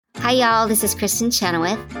Hi, y'all. This is Kristen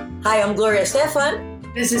Chenoweth. Hi, I'm Gloria Stefan.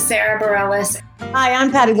 This is Sarah Bareilles. Hi,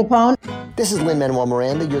 I'm Patty Lapone. This is Lin-Manuel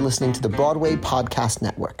Miranda. You're listening to the Broadway Podcast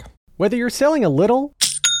Network. Whether you're selling a little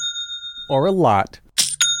or a lot,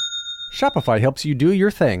 Shopify helps you do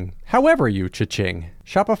your thing, however you cha-ching.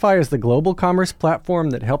 Shopify is the global commerce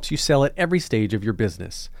platform that helps you sell at every stage of your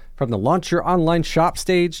business. From the launch your online shop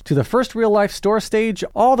stage, to the first real-life store stage,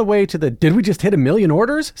 all the way to the did we just hit 1 million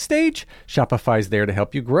orders stage, Shopify's there to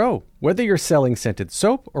help you grow. Whether you're selling scented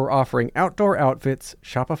soap or offering outdoor outfits,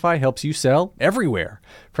 Shopify helps you sell everywhere.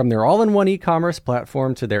 From their all-in-one e-commerce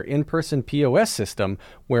platform to their in-person POS system,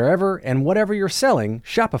 wherever and whatever you're selling,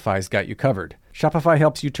 Shopify's got you covered. Shopify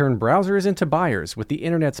helps you turn browsers into buyers with the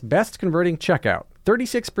internet's best converting checkout,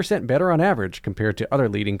 36% better on average compared to other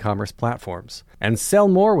leading commerce platforms. And sell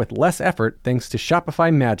more with less effort thanks to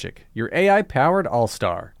Shopify Magic, your AI-powered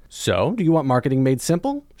all-star. So, do you want marketing made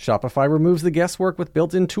simple? Shopify removes the guesswork with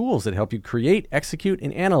built-in tools that help you create, execute,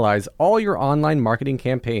 and analyze all your online marketing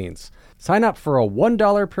campaigns. Sign up for a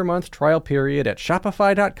 $1 per month trial period at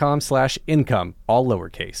shopify.com/income, all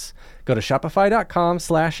lowercase. Go to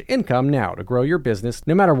shopify.com/income now to grow your business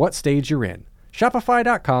no matter what stage you're in.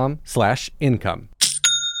 Shopify.com/income.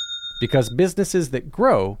 Because businesses that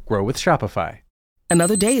grow with Shopify.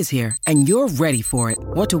 Another day is here, and you're ready for it.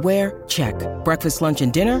 What to wear? Check. Breakfast, lunch,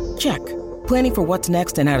 and dinner? Check. Planning for what's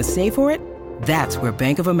next and how to save for it? That's where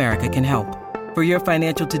Bank of America can help. For your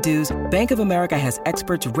financial to-dos, Bank of America has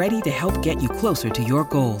experts ready to help get you closer to your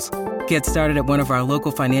goals. Get started at one of our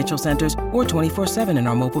local financial centers or 24/7 in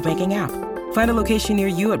our mobile banking app. Find a location near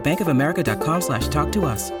you at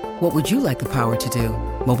bankofamerica.com/talktous. What would you like the power to do?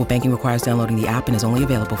 Mobile banking requires downloading the app and is only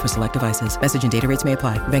available for select devices. Message and data rates may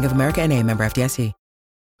apply. Bank of America N.A., member FDIC.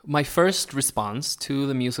 My first response to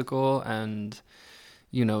the musical and,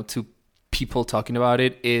 to people talking about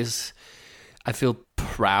it is I feel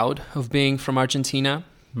proud of being from Argentina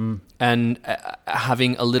and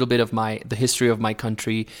having a little bit of the history of my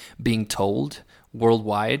country being told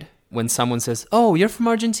worldwide. When someone says, "Oh, you're from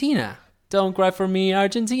Argentina. Don't cry for me,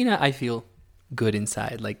 Argentina," I feel good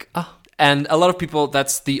inside. And a lot of people,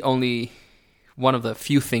 that's the only one of the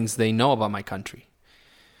few things they know about my country.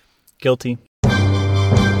 Guilty.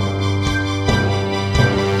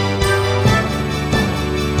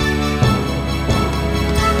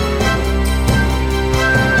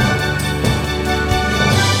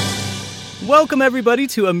 Welcome, everybody,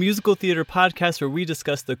 to a musical theater podcast where we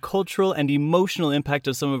discuss the cultural and emotional impact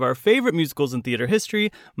of some of our favorite musicals in theater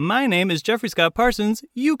history. My name is Jeffrey Scott Parsons.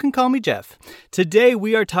 You can call me Jeff. Today,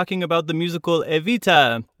 we are talking about the musical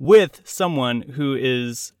Evita with someone who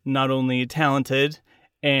is not only talented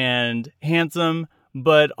and handsome,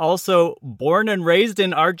 but also born and raised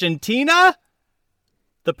in Argentina?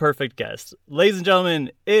 The perfect guest. Ladies and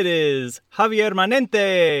gentlemen, it is Javier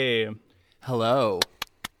Manente. Hello.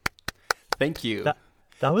 Thank you.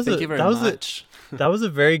 That was Thank you very much. That was a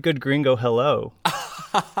very good gringo hello.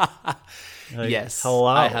 Yes. Hello.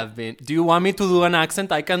 I have been. Do you want me to do an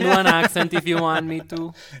accent? I can do an accent if you want me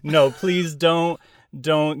to. No, please don't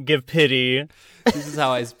give pity. This is how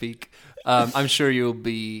I speak. I'm sure you'll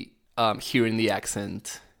be hearing the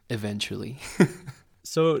accent eventually.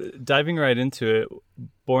 So diving right into it,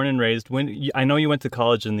 born and raised, I know you went to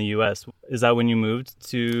college in the U.S. Is that when you moved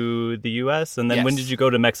to the U.S.? And then Yes. When did you go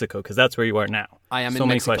to Mexico? Because that's where you are now. I am so in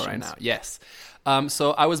many Mexico questions. right now. Yes.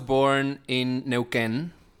 So I was born in Neuquén.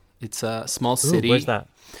 It's a small city. Where's that?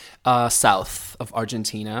 South of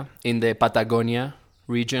Argentina, in the Patagonia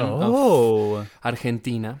region of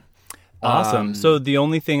Argentina. Awesome. So the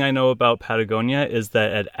only thing I know about Patagonia is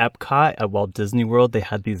that at Epcot, at Walt Disney World, they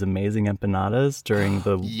had these amazing empanadas during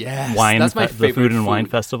the that's my favorite the food and wine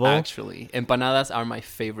festival. Actually, empanadas are my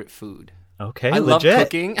favorite food. Okay, I legit. love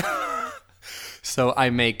cooking, so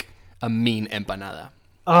I make a mean empanada.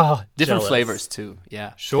 Oh, different jealous. flavors too.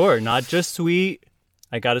 Yeah, sure, not just sweet.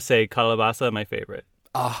 I gotta say, calabaza, my favorite.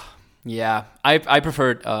 Yeah, I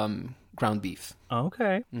preferred ground beef.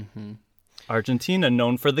 Okay. Mm-hmm. Argentina,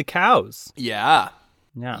 known for the cows. Yeah.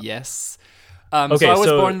 Yes. So I was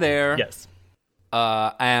born there. Yes.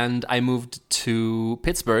 And I moved to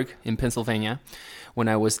Pittsburgh in Pennsylvania when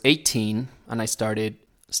I was 18, and I started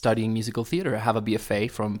studying musical theater. I have a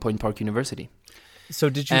BFA from Point Park University. So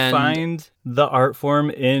did you find the art form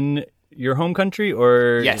in your home country,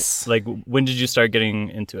 or yes, when did you start getting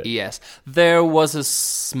into it? Yes, there was a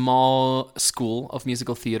small school of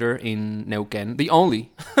musical theater in Neuquén, the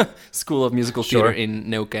only school of musical theater in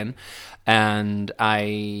Neuquén, and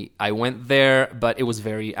I went there, but it was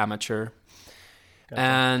very amateur. Gotcha.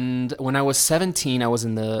 And when I was 17, I was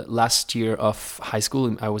in the last year of high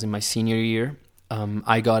school. I was in my senior year.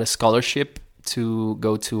 I got a scholarship to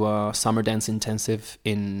go to a summer dance intensive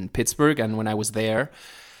in Pittsburgh. And when I was there,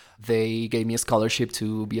 they gave me a scholarship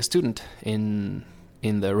to be a student in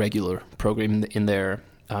the regular program in their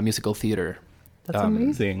musical theater. That's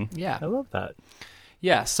amazing. Yeah. I love that.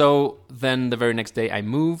 Yeah, so then the very next day I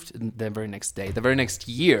moved. The very next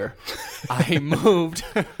year I moved.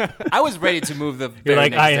 I was ready to move the You're very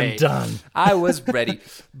like, next I day. am done. I was ready.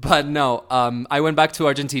 But no, I went back to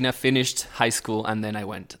Argentina, finished high school, and then I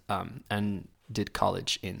went and did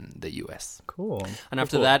college in the U.S. Cool. And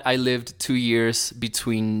after that, I lived 2 years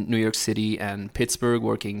between New York City and Pittsburgh,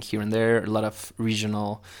 working here and there, a lot of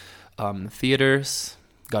regional theaters,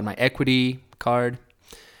 got my equity card,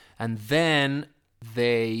 and then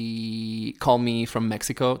they called me from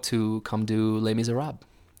Mexico to come do Les Miserables,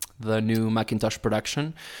 the new Macintosh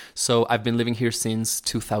production. So I've been living here since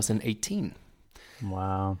 2018.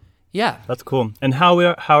 Wow. Yeah. That's cool. And how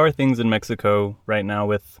are things in Mexico right now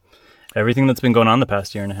with everything that's been going on the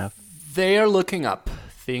past year and a half? They are looking up.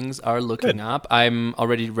 Things are looking Good. up. I'm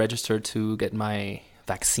already registered to get my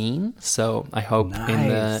vaccine. So I hope in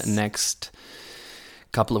the next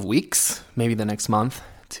couple of weeks, maybe the next month,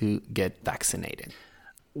 to get vaccinated.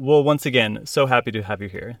 Well, once again, so happy to have you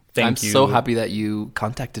here. Thank you. I'm so happy that you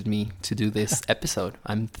contacted me to do this episode.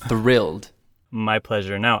 I'm thrilled. My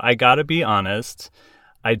pleasure. Now, I gotta be honest,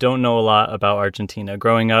 I don't know a lot about Argentina.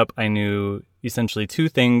 Growing up, I knew essentially two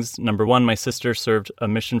things. Number one, my sister served a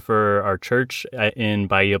mission for our church in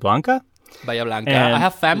Bahia Blanca. Bahia Blanca. And I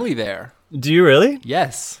have family there. Do you really?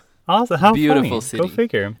 Yes. Awesome. How Beautiful funny. city. Go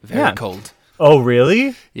figure. Very cold. Oh,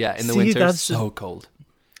 really? Yeah, in the See, winter, that's so cold.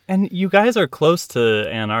 And you guys are close to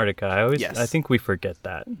Antarctica. Yes. I think we forget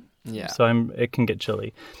that. Yeah. So it can get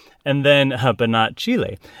chilly. And then, but not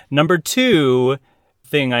Chile. Number two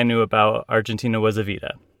thing I knew about Argentina was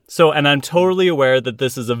EVITA. So, and I'm totally aware that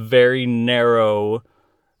this is a very narrow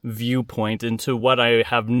viewpoint into what I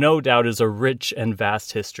have no doubt is a rich and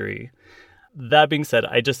vast history. That being said,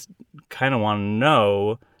 I just kind of want to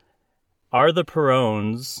know, are the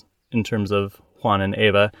Perones, in terms of Juan and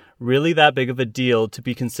Eva, really that big of a deal to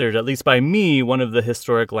be considered, at least by me, one of the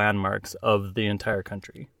historic landmarks of the entire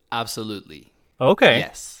country? Absolutely. Okay.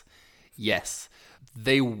 Yes.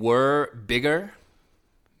 They were bigger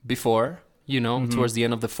before, towards the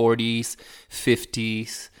end of the 40s,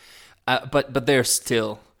 50s. But they're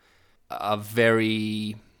still a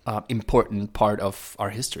very important part of our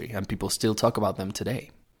history, and people still talk about them today.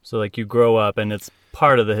 So, like, you grow up and it's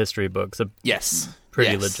part of the history books. Yes.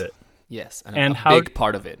 Pretty legit. Yes, And a how- big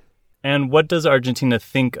part of it. And what does Argentina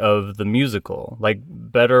think of the musical? Like,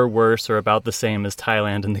 better, worse, or about the same as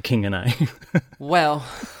Thailand and The King and I? Well,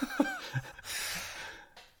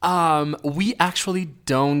 we actually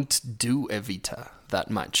don't do Evita that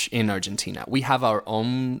much in Argentina. We have our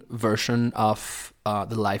own version of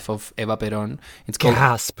the life of Eva Perón. It's called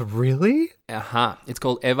Gasp, really? It's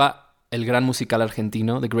called Eva, el gran musical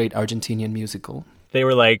argentino, the great Argentinian musical. They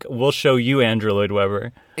were like, we'll show you Andrew Lloyd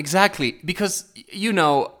Webber. Exactly, because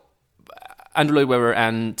Andrew Lloyd Webber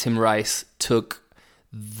and Tim Rice took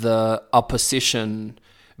the opposition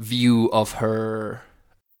view of her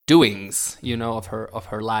doings, of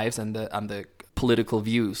her lives and the political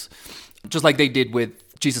views, just like they did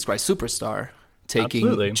with Jesus Christ Superstar, taking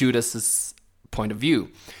Absolutely. Judas's point of view.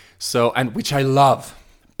 So, and which I love,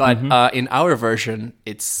 but in our version,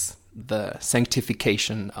 it's the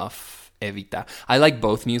sanctification of Evita. I like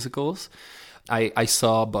both musicals. I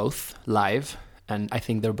saw both live, and I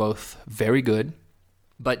think they're both very good.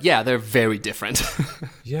 But yeah, they're very different.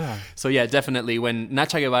 Yeah. So yeah, definitely when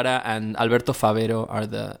Nacha Guevara and Alberto Favero are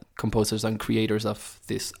the composers and creators of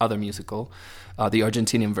this other musical, the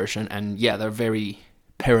Argentinian version, and yeah, they're very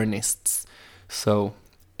Peronists. So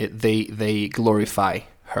they glorify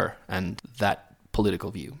her and that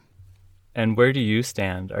political view. And where do you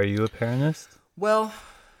stand? Are you a Peronist? Well,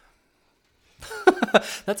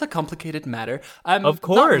 that's a complicated matter. Of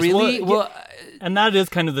course. Not really. And that is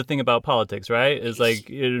kind of the thing about politics, right? Is like,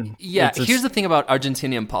 Here's the thing about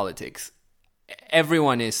Argentinian politics.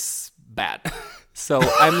 Everyone is bad. So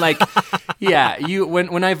I'm like,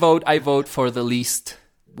 when I vote for the least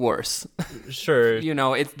worse. Sure.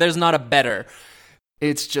 There's not a better.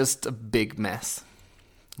 It's just a big mess.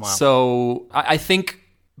 Wow. So I think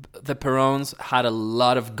the Perones had a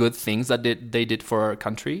lot of good things that they did for our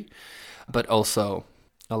country, but also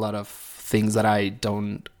a lot of things that I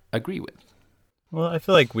don't agree with. Well, I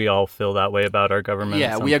feel like we all feel that way about our government.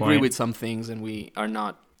 Yeah, at some we agree point. with some things and we are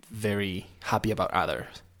not very happy about others.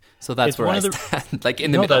 So that's It's where one I of the- stand, like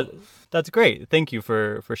in the middle. That's great. Thank you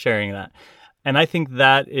for sharing that. And I think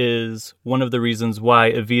that is one of the reasons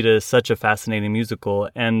why Evita is such a fascinating musical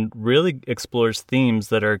and really explores themes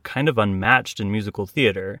that are kind of unmatched in musical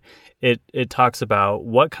theater. It talks about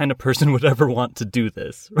what kind of person would ever want to do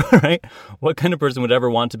this, right? What kind of person would ever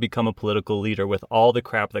want to become a political leader with all the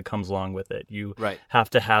crap that comes along with it? You have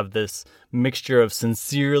to have this mixture of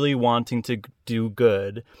sincerely wanting to do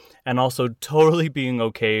good and also totally being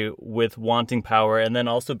okay with wanting power, and then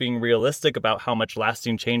also being realistic about how much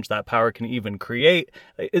lasting change that power can even create.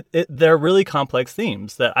 They're really complex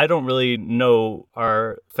themes that I don't really know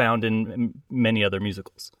are found in many other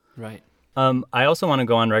musicals. Right. I also want to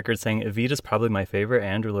go on record saying Evita's probably my favorite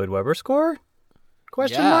Andrew Lloyd Webber score?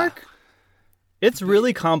 Question mark? It's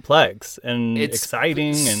really complex and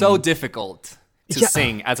exciting. It's and so difficult to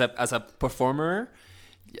sing as a performer.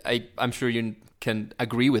 I'm sure you can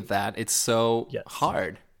agree with that. It's so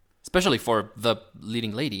hard, especially for the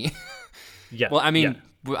leading lady. Well, I mean,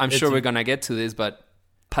 I'm sure we're going to get to this, but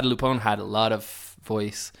Patti LuPone had a lot of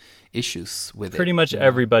voice issues with it. Pretty much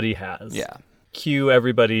everybody has. Yeah. Cue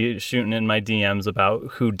everybody shooting in my DMs about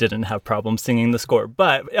who didn't have problems singing the score.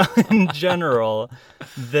 But in general,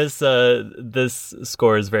 this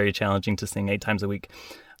score is very challenging to sing 8 times a week.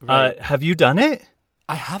 Right. Have you done it?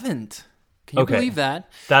 I haven't. Can you believe that?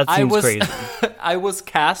 That seems crazy. I was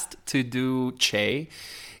cast to do Che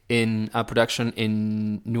in a production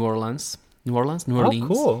in New Orleans. New Orleans? New Orleans? Oh,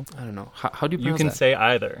 cool. I don't know. How do you pronounce that? You can that? say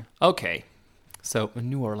either. Okay. So,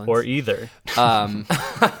 New Orleans. Or either.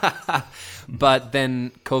 But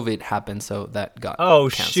then COVID happened, so that got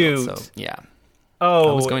canceled. Shoot. So, yeah. Oh,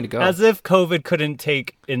 I was going to go. As if COVID couldn't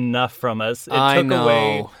take enough from us. I took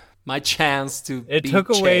away my chance to It be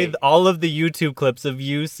took Che. away all of the YouTube clips of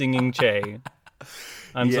you singing Che.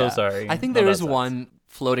 I'm so sorry. I think there is one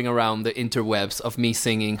floating around the interwebs of me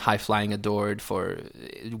singing High Flying Adored for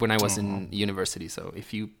when I was in university. So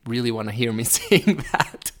if you really want to hear me sing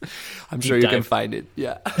that, I'm sure you can find it.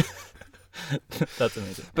 Yeah. That's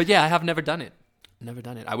amazing. But yeah, I have never done it.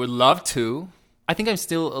 I would love to. I think I'm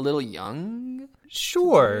still a little young.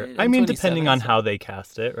 Sure. I mean, depending on how they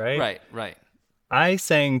cast it, right? Right. I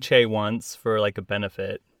sang Che once for like a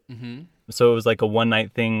benefit. Mm-hmm. So it was like a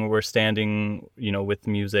one-night thing. We're standing, with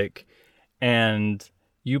music. And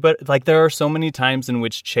there are so many times in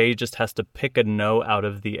which Che just has to pick a note out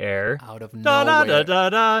of the air. Out of nowhere. Da, da, da,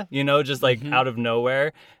 da, da, just like out of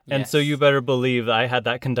nowhere. And so you better believe I had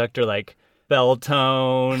that conductor like bell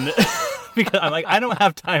tone. Because I'm like, I don't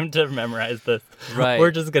have time to memorize this. Right.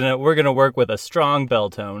 We're gonna work with a strong bell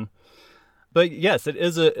tone. But yes, it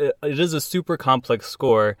is a super complex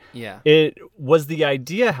score. Yeah. It was the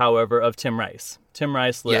idea, however, of Tim Rice. Tim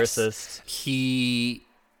Rice, lyricist. Yes. He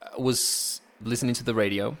was listening to the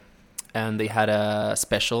radio, and they had a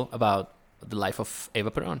special about the life of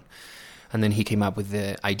Eva Perón. And then he came up with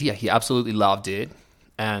the idea. He absolutely loved it.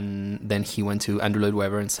 And then he went to Andrew Lloyd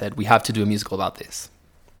Webber and said, we have to do a musical about this.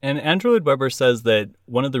 And Andrew Lloyd Webber says that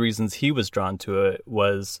one of the reasons he was drawn to it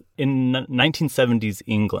was in 1970s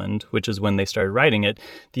England, which is when they started writing it,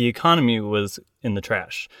 the economy was in the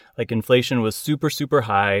trash. Like inflation was super, super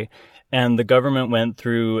high, and the government went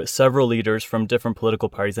through several leaders from different political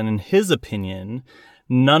parties. And in his opinion,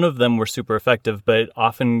 none of them were super effective, but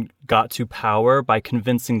often got to power by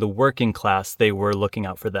convincing the working class they were looking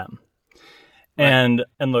out for them. Right.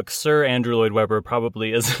 And look, Sir Andrew Lloyd Webber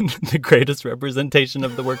probably isn't the greatest representation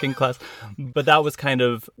of the working class, but that was kind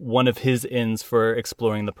of one of his ins for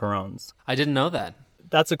exploring the Perons. I didn't know that.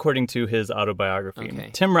 That's according to his autobiography. Okay.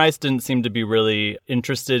 Tim Rice didn't seem to be really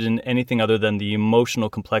interested in anything other than the emotional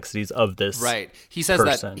complexities of this. Right. He says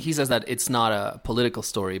that it's not a political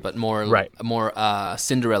story, but more a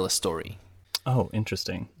Cinderella story. Oh,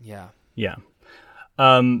 interesting. Yeah. Yeah.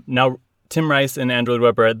 Now, Tim Rice and Andrew Lloyd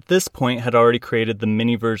Webber at this point had already created the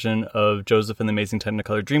mini version of Joseph and the Amazing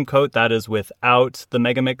Technicolor Dreamcoat. That is without the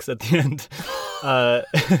Megamix at the end.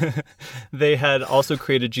 They had also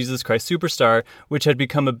created Jesus Christ Superstar, which had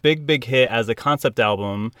become a big, big hit as a concept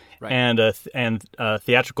album and a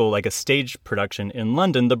theatrical, like a stage production in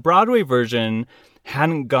London. The Broadway version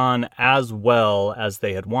hadn't gone as well as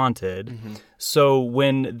they had wanted. Mm-hmm. So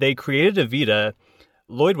when they created EVITA,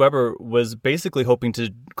 Lloyd Webber was basically hoping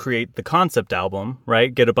to create the concept album,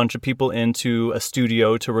 right? Get a bunch of people into a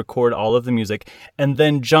studio to record all of the music and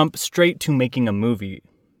then jump straight to making a movie.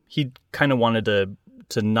 He kind of wanted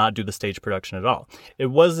to not do the stage production at all. It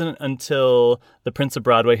wasn't until the Prince of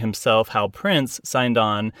Broadway himself, Hal Prince, signed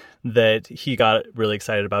on that he got really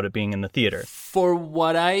excited about it being in the theater. For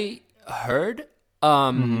what I heard,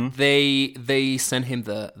 they sent him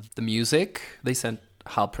the music. They sent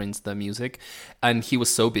Hal Prince the music, and he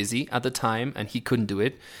was so busy at the time and he couldn't do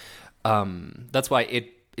it. That's why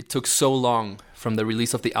it it took so long from the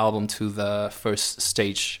release of the album to the first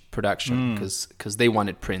stage production because they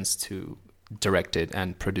wanted Prince to direct it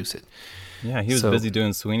and produce it. Yeah, he was busy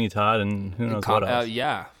doing Sweeney Todd and who knows what else.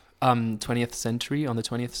 20th Century, on the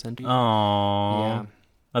 20th Century. Oh, yeah.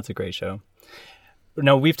 That's a great show.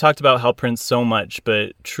 Now, we've talked about Hal Prince so much,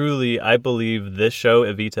 but truly, I believe this show,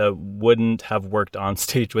 Evita, wouldn't have worked on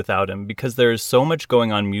stage without him because there's so much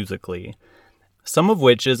going on musically, some of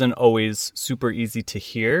which isn't always super easy to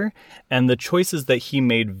hear, and the choices that he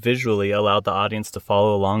made visually allowed the audience to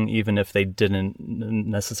follow along even if they didn't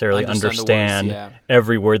necessarily understand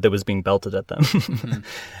every word that was being belted at them. Mm-hmm.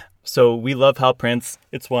 So we love Hal Prince.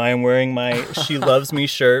 It's why I'm wearing my She Loves Me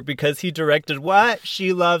shirt, because he directed what?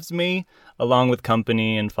 She Loves Me, along with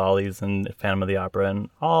Company and Follies and Phantom of the Opera and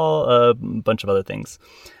all a bunch of other things.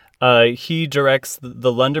 He directs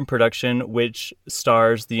the London production, which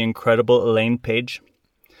stars the incredible Elaine Paige.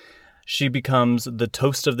 She becomes the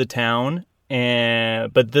toast of the town,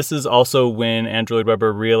 but this is also when Andrew Lloyd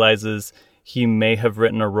Webber realizes he may have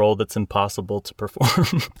written a role that's impossible to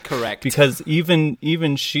perform. Correct. Because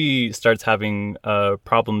even she starts having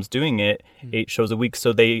problems doing it 8 shows a week,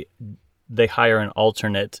 so they hire an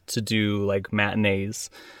alternate to do like matinees.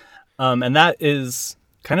 And that is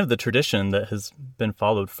kind of the tradition that has been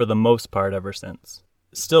followed for the most part ever since.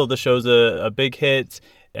 Still, the show's a big hit.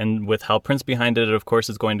 And with Hal Prince behind it, of course,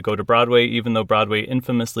 is going to go to Broadway, even though Broadway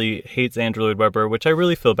infamously hates Andrew Lloyd Webber, which I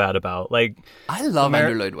really feel bad about. Like, I love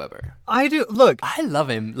Andrew Lloyd Webber. I do. Look, I love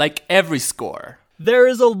him. Like every score. There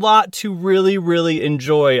is a lot to really, really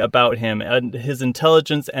enjoy about him and his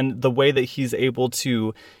intelligence and the way that he's able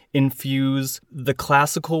to infuse the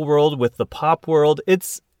classical world with the pop world.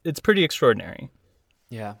 It's pretty extraordinary.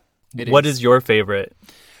 Yeah. What is your favorite?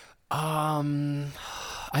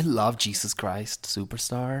 I love Jesus Christ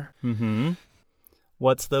Superstar. Mm-hmm.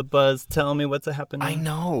 What's the buzz? Tell me what's happening. I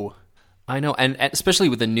know. And especially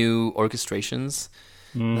with the new orchestrations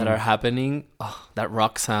that are happening. Oh, that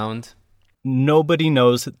rock sound. Nobody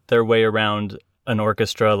knows their way around an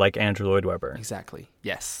orchestra like Andrew Lloyd Webber. Exactly.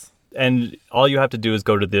 Yes. And all you have to do is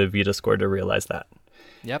go to the Evita score to realize that.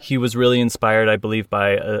 Yep. He was really inspired, I believe,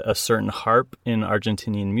 by a certain harp in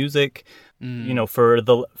Argentinian music. You know, for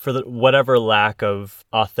the whatever lack of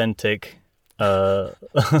authentic South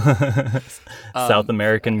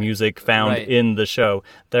American music found in the show,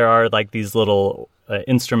 there are like these little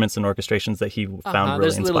instruments and orchestrations that he found really inspiring.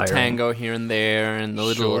 There's a little tango here and there, and the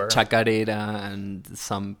little chacarera, and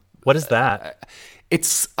some. What is that?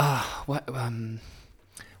 It's what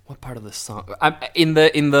part of the song? In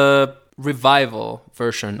the revival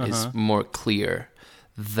version is more clear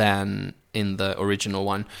than in the original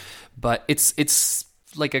one, but it's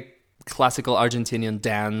like a classical Argentinian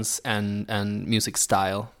dance and music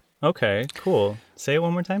style. Okay, cool. Say it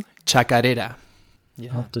one more time. Chacarera.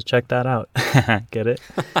 Yeah. I'll have to check that out. Get it?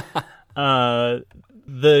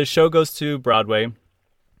 The show goes to Broadway.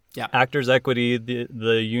 Yeah. Actors Equity,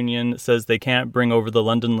 the union, says they can't bring over the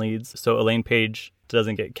London leads, so Elaine Paige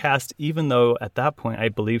doesn't get cast, even though at that point I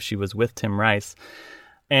believe she was with Tim Rice.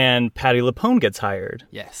 And Patti LuPone gets hired.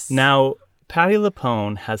 Yes. Now, Patti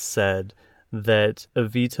LuPone has said that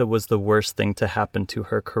Evita was the worst thing to happen to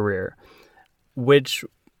her career, which,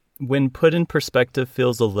 when put in perspective,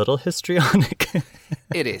 feels a little histrionic.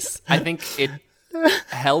 It is. I think it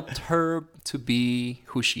helped her to be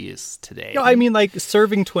who she is today. No, I mean, like,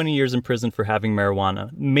 serving 20 years in prison for having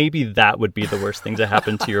marijuana, maybe that would be the worst thing to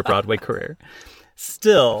happen to your Broadway career.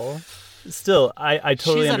 Still, I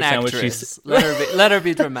totally understand what she's... Let her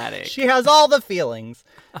be dramatic. She has all the feelings.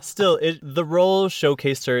 Still, the role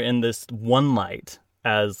showcased her in this one light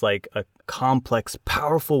as like a complex,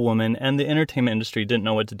 powerful woman, and the entertainment industry didn't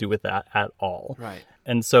know what to do with that at all. Right.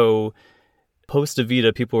 And so post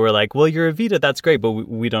Evita, people were like, well, you're Evita, that's great, but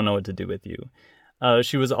we don't know what to do with you.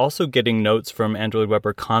 She was also getting notes from Andrew Lloyd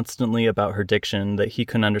Webber constantly about her diction, that he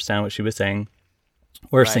couldn't understand what she was saying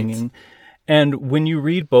or singing. And when you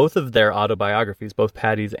read both of their autobiographies, both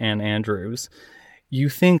Patti's and Andrew's, you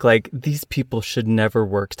think, like, these people should never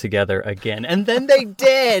work together again. And then they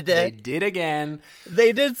did. They did again.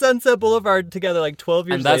 They did Sunset Boulevard together like 12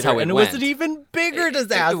 years and that's later. How and it was an even bigger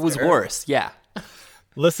disaster. It was worse, yeah.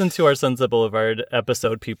 Listen to our Sunset Boulevard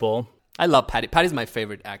episode, people. I love Patti. Patti's my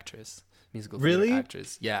favorite actress. Musical theater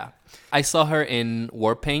actress. Yeah. I saw her in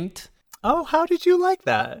War Paint. Oh, how did you like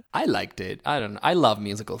that? I liked it. I don't know. I love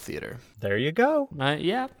musical theater. There you go.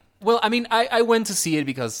 Yeah. Well, I mean, I went to see it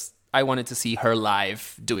because I wanted to see her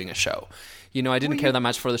live doing a show. You know, I didn't care that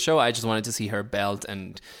much for the show. I just wanted to see her belt.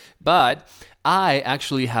 But I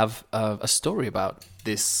actually have a story about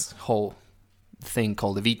this whole thing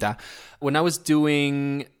called Evita. When I was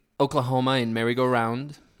doing Oklahoma in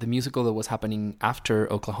Merry-Go-Round, the musical that was happening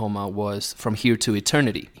after Oklahoma was From Here to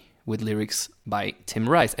Eternity, with lyrics by Tim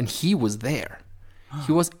Rice. And he was there.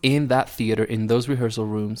 He was in that theater, in those rehearsal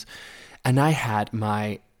rooms. And I had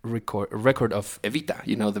my record of Evita,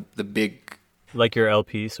 the big... Like your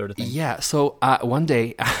LP sort of thing? Yeah. So one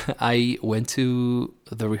day I went to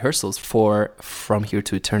the rehearsals for From Here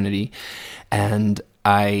to Eternity, and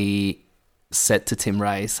I said to Tim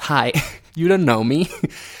Rice, "Hi, you don't know me.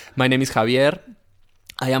 My name is Javier.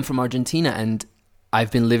 I am from Argentina, and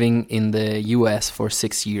I've been living in the US for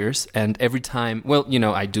 6 years. And every time,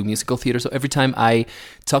 I do musical theater, so every time I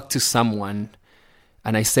talk to someone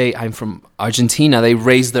and I say I'm from Argentina, they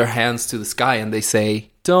raise their hands to the sky and they say,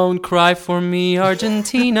 'Don't cry for me,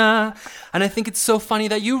 Argentina.' And I think it's so funny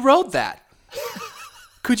that you wrote that.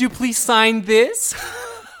 Could you please sign this?"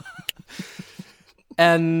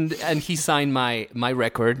 And he signed my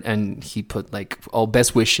record, and he put like all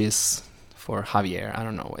best wishes for Javier. I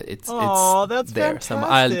don't know. It's that's there.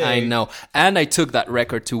 fantastic. I know. And I took that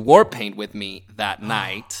record to Warpaint with me that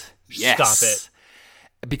night. Yes. Stop it.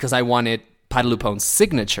 Because I wanted Padalupone's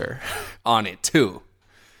signature on it too.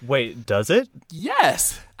 Wait, does it?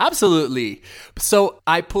 Yes, absolutely. So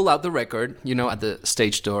I pull out the record, at the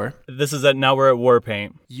stage door. This is now we're at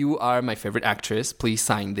Warpaint. "You are my favorite actress. Please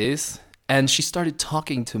sign this." And she started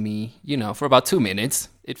talking to me, for about 2 minutes.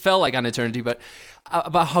 It felt like an eternity, but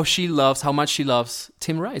about how much she loves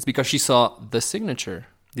Tim Rice, because she saw the signature,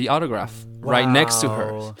 the autograph right next to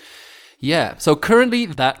her. Yeah. So currently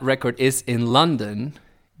that record is in London,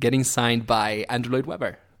 getting signed by Andrew Lloyd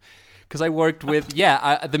Webber. Because I worked with,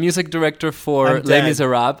 the music director for Les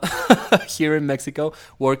Miserables here in Mexico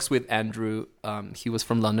works with Andrew. He was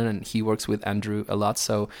from London, and he works with Andrew a lot.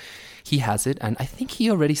 So he has it, and I think he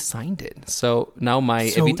already signed it. So now my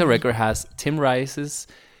Evita record has Tim Rice's,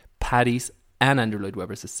 Patty's, and Andrew Lloyd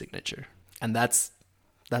Webber's signature. And that's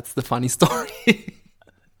the funny story.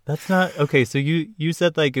 That's not... Okay, so you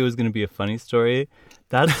said like it was going to be a funny story.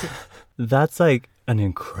 That's like an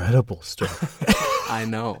incredible story. I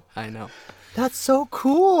know. That's so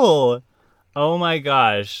cool. Oh my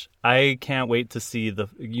gosh. I can't wait to see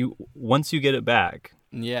once you get it back.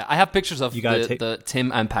 Yeah, I have pictures of the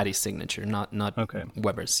Tim and Patty's signature, not okay.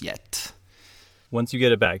 Weber's yet. Once you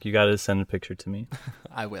get it back, you got to send a picture to me.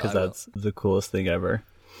 I will. Because that's the coolest thing ever.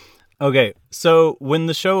 Okay, so when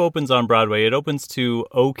the show opens on Broadway, it opens to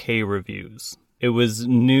okay reviews. It was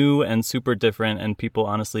new and super different, and people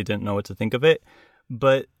honestly didn't know what to think of it.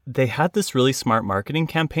 But they had this really smart marketing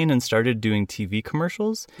campaign and started doing TV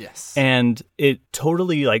commercials. Yes. And it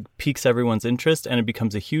totally piques everyone's interest, and it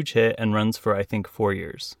becomes a huge hit and runs for, I think, 4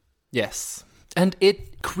 years. Yes. And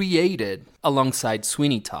it created, alongside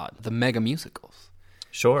Sweeney Todd, the mega musicals.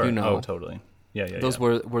 Sure. Oh, totally. Yeah. Those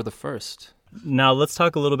were the first. Now, let's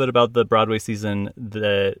talk a little bit about the Broadway season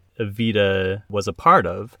that Evita was a part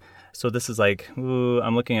of. So this is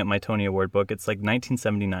I'm looking at my Tony Award book. It's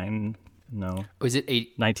 1979. No. Was it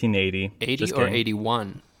 1980. 80 or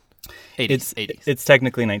 81? 80s. It's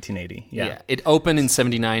technically 1980. Yeah. It opened in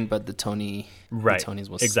 79, but the Tonys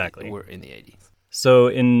were in the 80s. So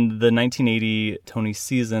in the 1980 Tony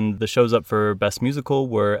season, the shows up for Best Musical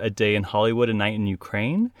were A Day in Hollywood, A Night in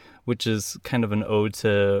Ukraine, which is kind of an ode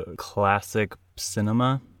to classic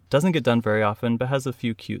cinema. Doesn't get done very often, but has a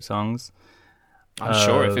few cute songs. I'm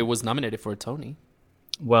sure if it was nominated for a Tony.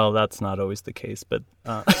 Well, that's not always the case, but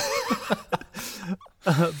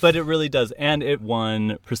but it really does. And it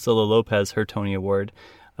won Priscilla Lopez her Tony Award.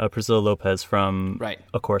 Priscilla Lopez from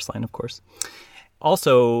A Chorus Line, of course.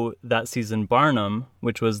 Also, that season, Barnum,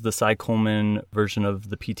 which was the Cy Coleman version of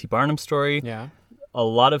the P.T. Barnum story. Yeah. A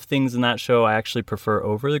lot of things in that show I actually prefer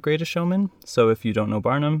over The Greatest Showman. So if you don't know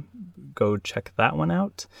Barnum, go check that one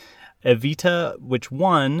out. Evita, which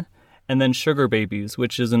won... And then Sugar Babies,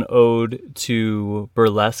 which is an ode to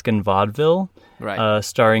burlesque and vaudeville,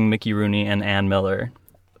 starring Mickey Rooney and Ann Miller.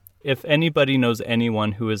 If anybody knows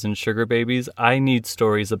anyone who is in Sugar Babies, I need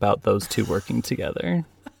stories about those two working together.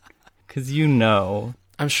 Because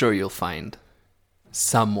I'm sure you'll find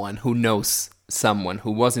someone who knows someone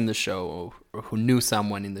who was in the show or who knew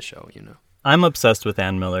someone in the show, I'm obsessed with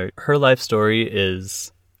Ann Miller. Her life story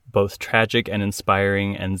is both tragic and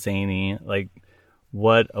inspiring and zany.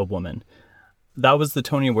 What a woman. That was the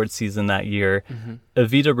Tony Award season that year. Mm-hmm.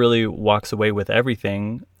 Evita really walks away with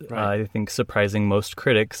everything, I think surprising most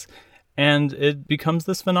critics, and it becomes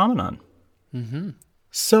this phenomenon. Mm-hmm.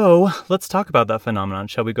 So let's talk about that phenomenon.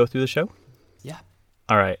 Shall we go through the show? Yeah.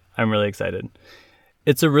 All right. I'm really excited.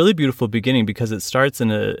 It's a really beautiful beginning because it starts in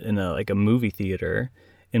a movie theater.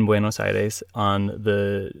 in Buenos Aires on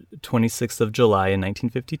the 26th of July in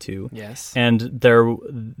 1952. Yes. And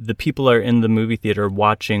the people are in the movie theater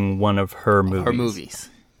watching one of her movies. Her movies.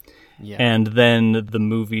 Yeah. And then the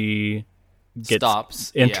movie gets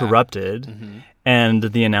stops, interrupted, and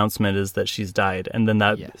the announcement is that she's died. And then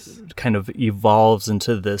that kind of evolves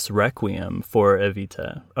into this requiem for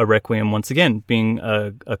Evita. A requiem, once again, being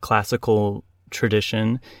a classical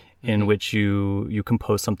tradition in which you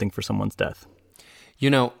compose something for someone's death. You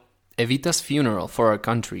know, Evita's funeral for our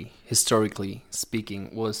country, historically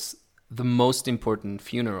speaking, was the most important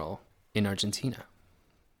funeral in Argentina.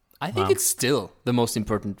 I think it's still the most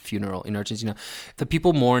important funeral in Argentina. The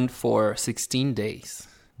people mourned for 16 days.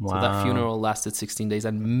 Wow. So that funeral lasted 16 days,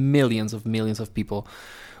 and millions of people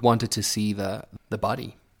wanted to see the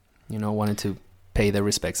body, wanted to pay their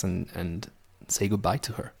respects and say goodbye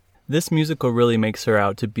to her. This musical really makes her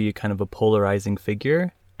out to be kind of a polarizing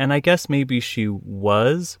figure. And I guess maybe she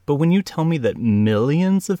was, but when you tell me that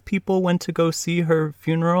millions of people went to go see her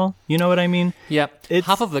funeral, you know what I mean? Yeah,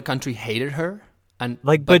 half of the country hated her, and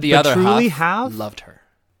but the other truly half loved her.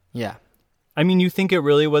 Yeah. I mean, you think it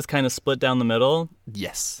really was kind of split down the middle?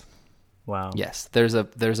 Yes. Wow. Yes, there's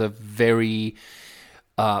a very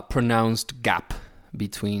pronounced gap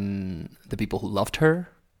between the people who loved her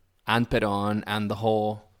and Perón and the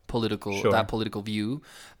whole political view,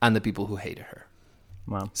 and the people who hated her.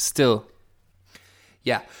 Wow. Still,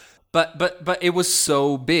 yeah, but it was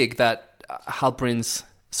so big that Hal Prince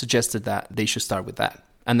suggested that they should start with that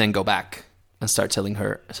and then go back and start telling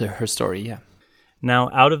her story. Yeah. Now,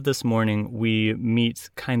 out of this morning, we meet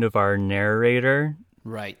kind of our narrator,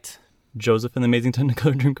 right? Joseph in the Amazing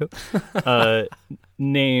Technicolor Dreamcoat,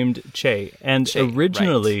 named Che, and Che,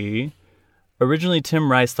 originally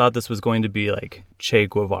Tim Rice thought this was going to be like Che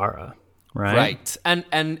Guevara. Right. And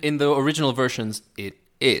in the original versions, it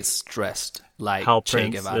is dressed like Hal Che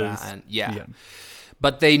Prince Guevara. is, And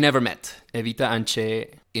But they never met. Evita and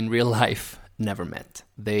Che, in real life, never met.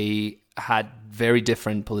 They had very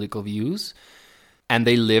different political views, and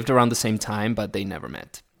they lived around the same time, but they never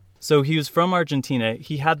met. So he was from Argentina.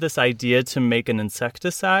 He had this idea to make an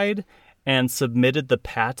insecticide and submitted the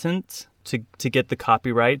patent to get the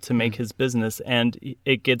copyright to make his business, and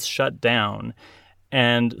it gets shut down.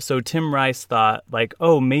 And so Tim Rice thought, like,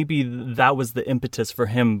 oh, maybe that was the impetus for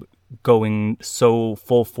him going so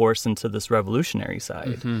full force into this revolutionary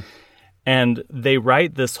side. Mm-hmm. And they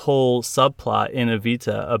write this whole subplot in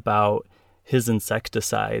Evita about his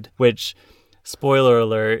insecticide, which, spoiler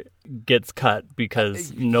alert, gets cut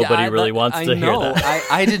because nobody really wants to hear that.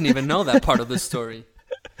 I didn't even know that part of the story.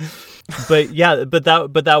 But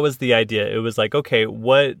that was the idea. It was like, okay,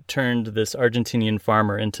 what turned this Argentinian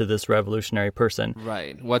farmer into this revolutionary person?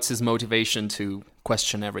 Right. What's his motivation to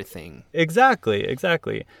question everything? Exactly.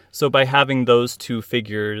 So by having those two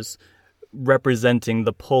figures representing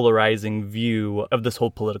the polarizing view of this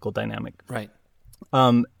whole political dynamic. Right.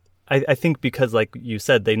 I think because, like you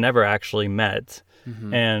said, they never actually met,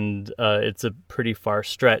 and it's a pretty far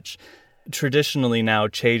stretch. Traditionally now,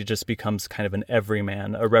 Che just becomes kind of an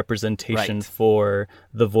everyman, a representation for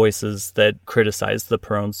the voices that criticize the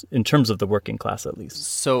Peróns, in terms of the working class at least.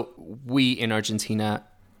 So we in Argentina,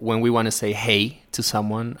 when we want to say hey to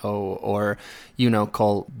someone or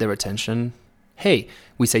call their attention, hey,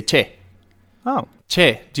 we say Che. Oh.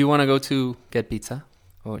 Che, do you want to go to get pizza?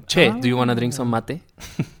 Or Che, do you want to drink some mate?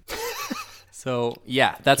 So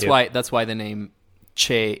yeah, that's why the name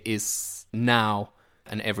Che is now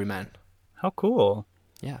an everyman. How cool.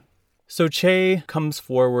 Yeah. So Che comes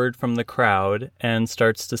forward from the crowd and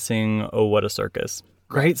starts to sing Oh, What a Circus.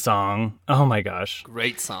 Great song. Oh my gosh.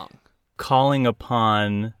 Great song. Calling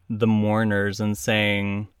upon the mourners and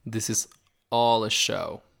saying, this is all a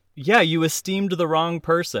show. Yeah, you esteemed the wrong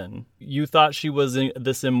person. You thought she was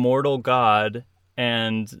this immortal god,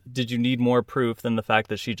 and did you need more proof than the fact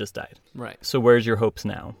that she just died? Right. So where's your hopes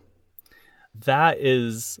now? That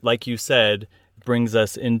is, like you said, brings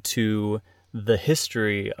us into the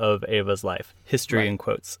history of Eva's life. History in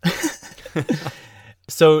quotes.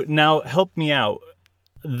 So now help me out.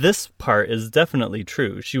 This part is definitely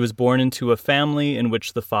true. She was born into a family in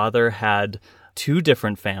which the father had two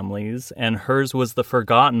different families, and hers was the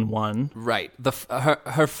forgotten one. Right.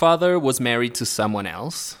 Her father was married to someone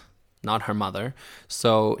else, not her mother.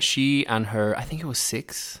 So she and her, I think it was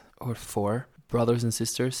 6 or 4 brothers and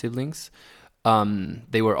sisters, siblings,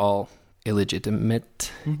 they were all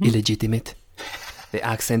illegitimate. The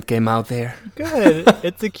accent came out there. Good.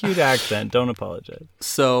 It's a cute accent. Don't apologize.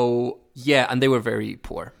 So, yeah, and they were very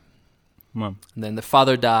poor. Mom. And then the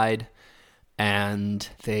father died, and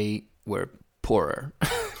they were poorer.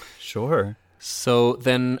 Sure. So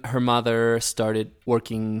then her mother started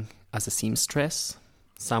working as a seamstress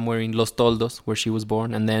somewhere in Los Toldos, where she was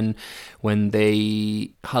born. And then when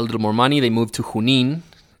they had a little more money, they moved to Junín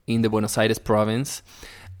in the Buenos Aires province.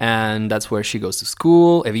 And that's where she goes to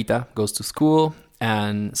school. Evita goes to school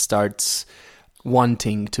and starts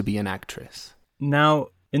wanting to be an actress. Now,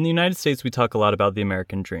 in the United States, we talk a lot about the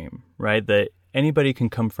American dream, right? That anybody can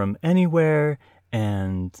come from anywhere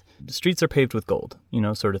and the streets are paved with gold,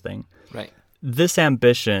 sort of thing. Right. This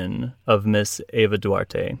ambition of Miss Eva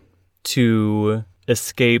Duarte to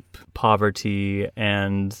escape poverty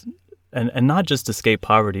and not just escape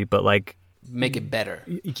poverty, but like make it better.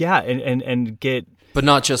 Yeah, and get... But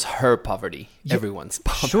not just her poverty, everyone's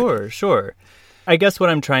poverty. Sure. I guess what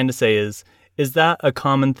I'm trying to say is that a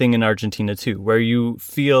common thing in Argentina too, where you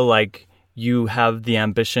feel like you have the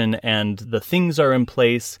ambition and the things are in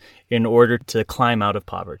place in order to climb out of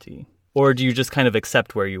poverty? Or do you just kind of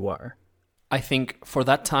accept where you are? I think for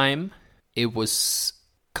that time, it was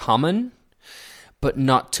common, but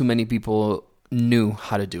not too many people knew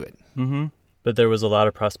how to do it. Mm-hmm. But there was a lot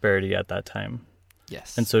of prosperity at that time.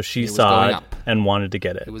 Yes. And so she saw it and wanted to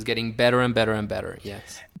get it. It was getting better and better and better,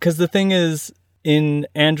 yes. Because the thing is, in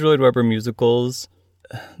Andrew Lloyd Webber musicals,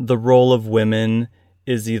 the role of women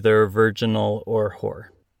is either virginal or whore.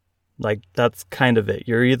 Like, that's kind of it.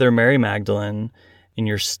 You're either Mary Magdalene and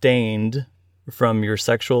you're stained from your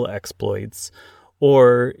sexual exploits,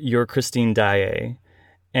 or you're Christine Daae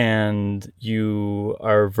and you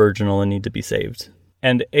are virginal and need to be saved.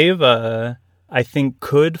 And Eva, I think,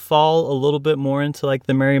 could fall a little bit more into like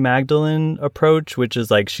the Mary Magdalene approach, which is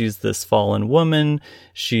like she's this fallen woman.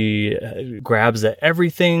 She grabs at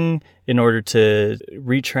everything in order to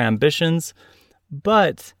reach her ambitions.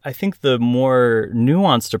 But I think the more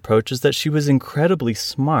nuanced approach is that she was incredibly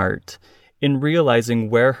smart in realizing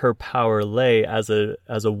where her power lay as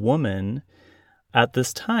a woman at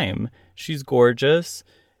this time. She's gorgeous.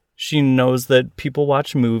 She knows that people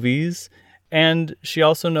watch movies. And she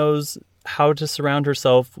also knows how to surround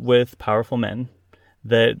herself with powerful men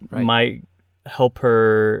that might help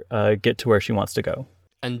her get to where she wants to go.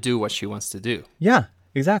 And do what she wants to do. Yeah,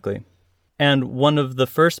 exactly. And one of the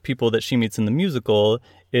first people that she meets in the musical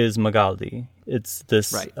is Magaldi. It's this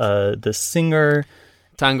this singer.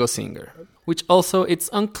 Tango singer. Which also, it's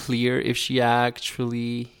unclear if she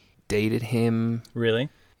actually dated him. Really?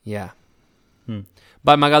 Yeah.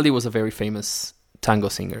 But Magaldi was a very famous tango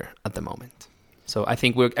singer at the moment. So I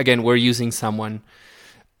think we're using someone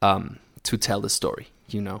to tell the story,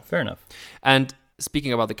 Fair enough. And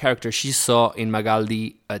speaking about the character, she saw in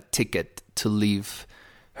Magaldi a ticket to leave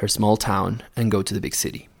her small town and go to the big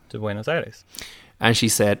city. To Buenos Aires. And she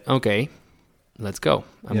said, okay, let's go.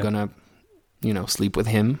 I'm going to, sleep with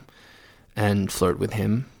him and flirt with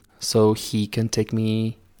him so he can take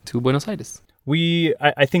me to Buenos Aires.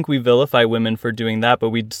 I think we vilify women for doing that, but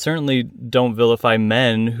we certainly don't vilify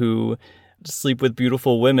men who sleep with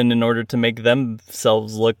beautiful women in order to make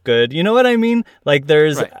themselves look good. You know what I mean? Like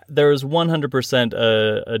there's 100%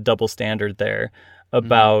 a double standard there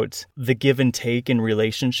about the give and take in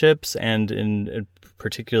relationships and in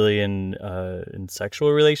particularly in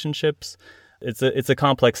sexual relationships. It's a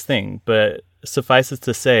complex thing, but suffice it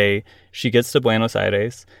to say, she gets to Buenos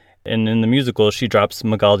Aires. And in the musical, she drops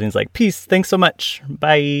Magaldi and is like, peace, thanks so much,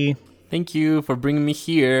 bye. Thank you for bringing me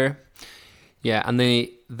here. Yeah, and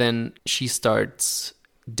then she starts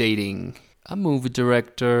dating a movie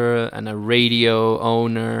director and a radio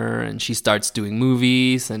owner, and she starts doing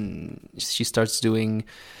movies, and she starts doing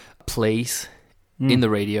plays in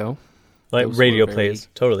the radio. Like radio plays,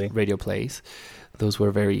 totally. Radio plays. Those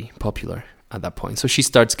were very popular at that point. So she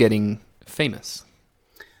starts getting famous.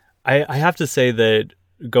 I have to say that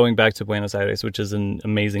going back to Buenos Aires, which is an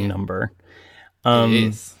amazing number. It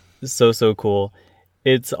is. So cool.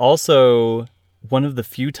 It's also one of the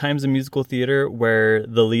few times in musical theater where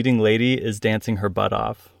the leading lady is dancing her butt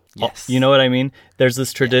off. Yes. You know what I mean? There's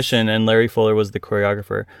this tradition, and Larry Fuller was the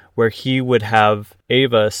choreographer, where he would have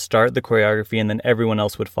Ava start the choreography and then everyone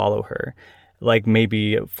else would follow her, like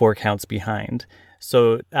maybe 4 counts behind.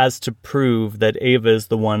 So as to prove that Ava is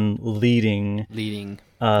the one leading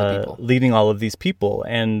all of these people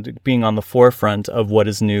and being on the forefront of what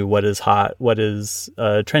is new, what is hot, what is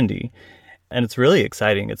trendy. And it's really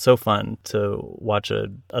exciting. It's so fun to watch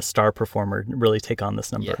a star performer really take on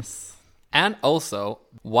this number. Yes. And also,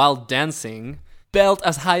 while dancing, belt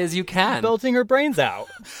as high as you can. Belting her brains out.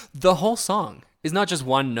 The whole song is not just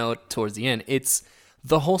one note towards the end. It's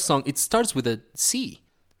the whole song. It starts with a C.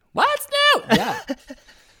 What's new? Yeah.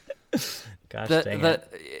 Gosh dang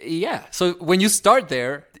it. Yeah. So when you start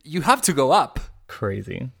there, you have to go up.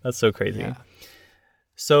 Crazy. That's so crazy. Yeah.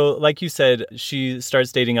 So, like you said, she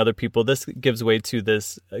starts dating other people. This gives way to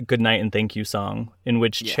this Good Night and Thank You song, in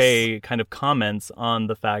which Che kind of comments on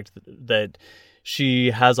the fact that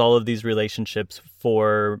she has all of these relationships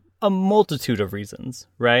for a multitude of reasons,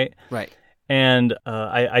 right? Right. And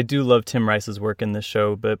I do love Tim Rice's work in this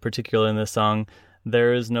show, but particularly in this song,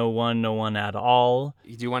 there is no one at all.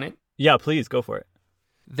 Do you want it? Yeah, please, go for it.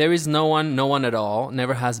 There is no one at all,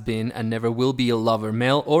 never has been, and never will be a lover,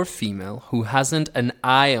 male or female, who hasn't an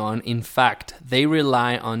eye on. In fact, they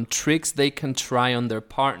rely on tricks they can try on their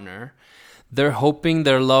partner. They're hoping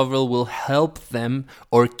their lover will help them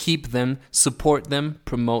or keep them, support them,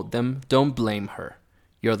 promote them. Don't blame her.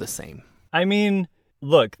 You're the same. I mean,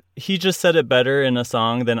 look, he just said it better in a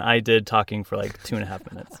song than I did talking for like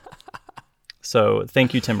 2.5 minutes. So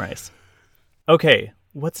thank you, Tim Rice. Okay,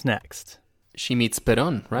 what's next? She meets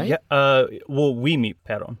Perón, right? Yeah. Well, we meet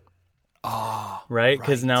Perón. Oh, right?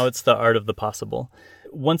 Because now it's the art of the possible.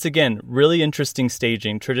 Once again, really interesting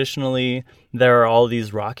staging. Traditionally, there are all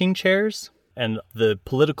these rocking chairs, and the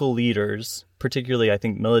political leaders, particularly I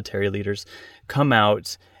think military leaders, come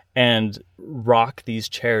out and rock these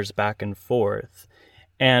chairs back and forth.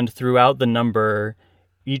 And throughout the number,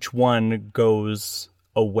 each one goes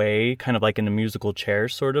away, kind of like in a musical chair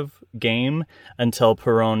sort of game, until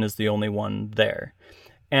Perón is the only one there.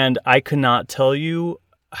 And I could not tell you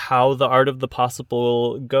how the art of the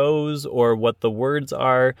possible goes or what the words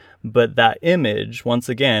are, but that image, once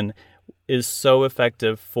again, is so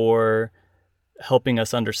effective for helping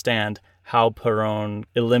us understand how Perón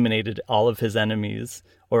eliminated all of his enemies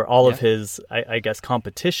or all of his, I guess,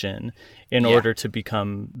 competition in order to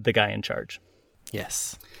become the guy in charge.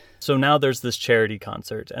 Yes. So now there's this charity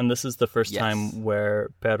concert, and this is the first time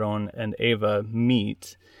where Perón and Eva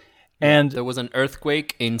meet. And there was an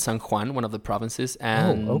earthquake in San Juan, one of the provinces,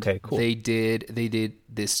 and cool. They did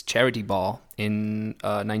this charity ball in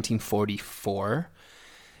 1944,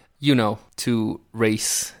 to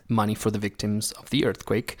raise money for the victims of the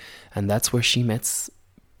earthquake, and that's where she meets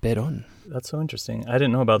Perón. That's so interesting. I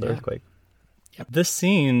didn't know about the earthquake. Yep. This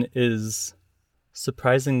scene is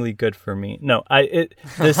surprisingly good for me. No,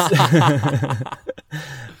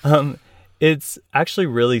 it's actually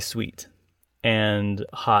really sweet and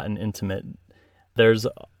hot and intimate. There's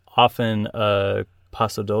often a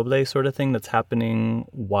paso doble sort of thing that's happening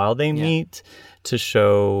while they meet to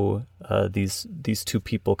show these two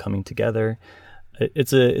people coming together.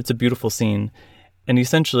 It's a beautiful scene, and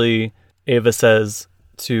essentially Eva says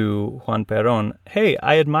to Juan Perón, "Hey,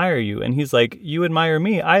 I admire you." And he's like, "You admire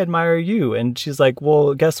me, I admire you." And she's like,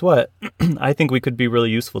 "Well, guess what? I think we could be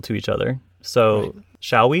really useful to each other. So,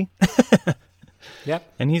 shall we?" Yep.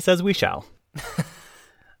 And he says, "We shall."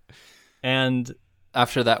 And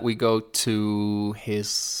after that, we go to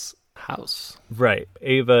his house. Right.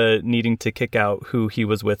 Eva needing to kick out who he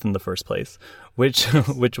was with in the first place, which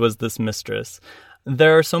was this mistress.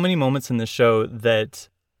 There are so many moments in the show that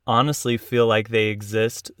honestly feel like they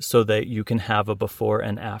exist so that you can have a before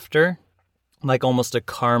and after, like almost a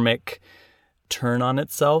karmic turn on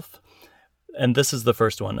itself. And this is the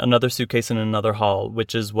first one, Another Suitcase in Another Hall,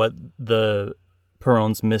 which is what the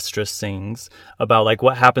Perón's mistress sings about, like,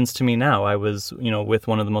 what happens to me now? I was, with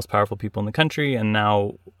one of the most powerful people in the country, and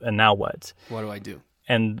now what? What do I do?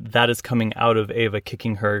 And that is coming out of Eva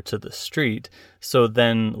kicking her to the street. So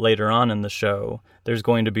then later on in the show, there's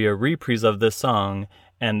going to be a reprise of this song,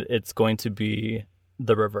 and it's going to be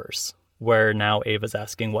the reverse, where now Ava's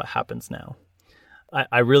asking what happens now.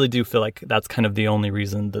 I really do feel like that's kind of the only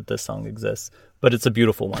reason that this song exists, but it's a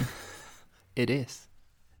beautiful one. It is.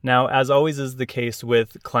 Now, as always is the case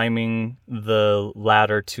with climbing the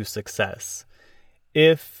ladder to success,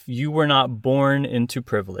 if you were not born into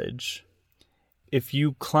privilege, if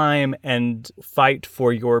you climb and fight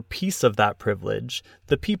for your piece of that privilege,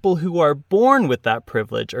 the people who are born with that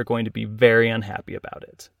privilege are going to be very unhappy about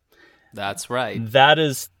it. That's right.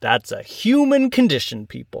 That's a human condition,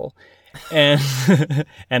 people. And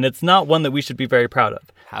and it's not one that we should be very proud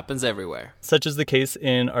of. Happens everywhere. Such is the case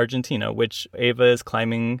in Argentina, which Eva is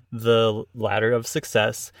climbing the ladder of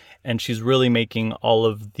success, and she's really making all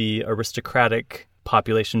of the aristocratic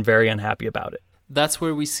population very unhappy about it. That's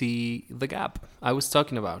where we see the gap I was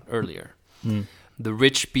talking about earlier. The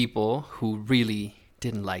rich people who really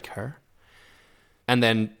didn't like her. And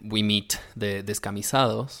then we meet the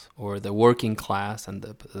descamisados, or the working class, and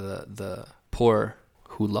the poor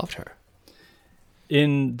who loved her.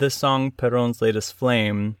 In this song, Perón's Latest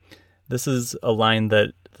Flame, this is a line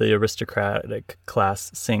that the aristocratic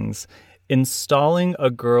class sings. Installing a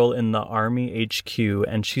girl in the army HQ,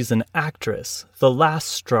 and she's an actress, the last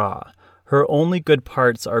straw. Her only good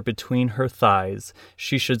parts are between her thighs.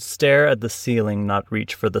 She should stare at the ceiling, not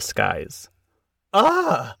reach for the skies.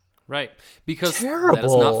 Ah! Right. Because Terrible. let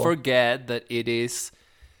us not forget that it is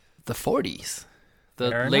the 40s, the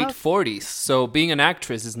Fair late enough. 40s. So being an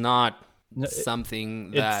actress is not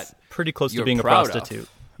something that It's pretty close to you're being a proud of. prostitute.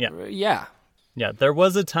 Yeah. Yeah. Yeah, there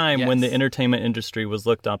was a time when Yes. the entertainment industry was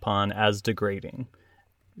looked upon as degrading.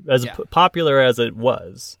 As Yeah. popular as it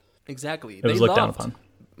was, Exactly. it was looked down upon.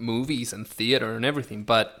 Movies and theater and everything,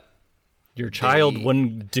 but Your child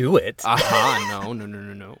wouldn't do it.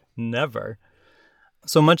 no. Never.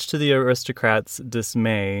 So much to the aristocrats'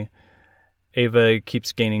 dismay, Eva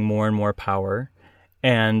keeps gaining more and more power.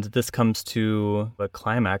 And this comes to a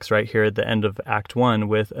climax right here at the end of Act 1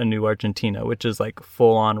 with A New Argentina, which is like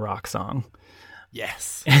full-on rock song,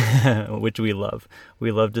 Yes. which we love.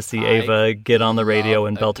 We love to see Eva get on the radio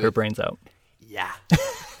and belt her brains out. Yeah.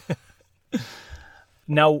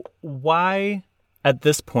 Now, why, at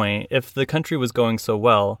this point, if the country was going so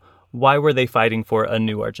well, why were they fighting for a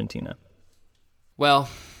new Argentina? Well,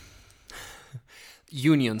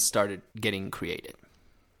 unions started getting created.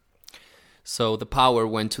 So the power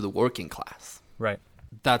went to the working class. Right.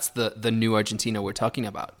 That's the new Argentina we're talking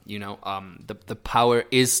about. You know, the power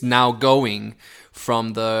is now going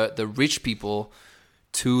from the rich people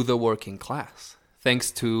to the working class,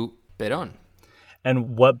 thanks to Perón.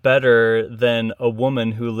 And what better than a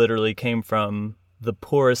woman who literally came from the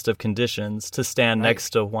poorest of conditions to stand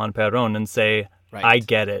next to Juan Perón and say, I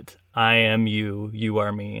get it. I am you. You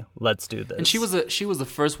are me. Let's do this. And she was the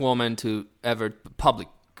first woman to ever public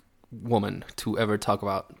woman to ever talk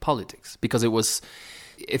about politics, because it was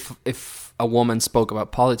if a woman spoke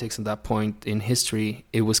about politics at that point in history,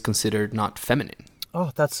 it was considered not feminine.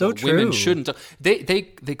 Oh, that's so true. Women shouldn't. They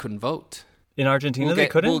couldn't vote In Argentina. They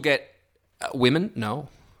couldn't. We'll get women. No,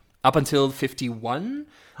 up until 51,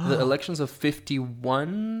 the elections of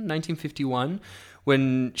 1951,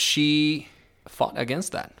 when she fought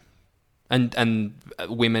against that, and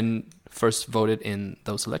women first voted in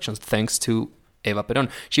those elections thanks to Eva Perón.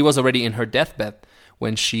 She was already in her deathbed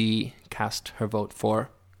when she cast her vote for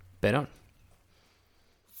Perón.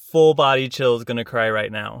 Full body chills. Gonna cry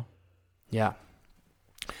right now. Yeah.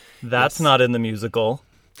 That's not in the musical.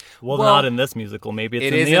 Well, not in this musical. Maybe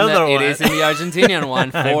it's in the other one. It is in the Argentinian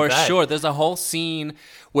one, for bet. sure. There's a whole scene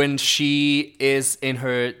when she is in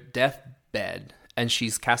her deathbed and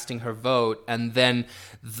she's casting her vote, and then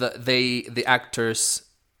the actors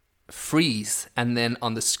freeze, and then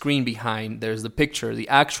on the screen behind there's the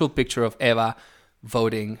actual picture of Eva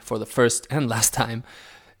voting for the first and last time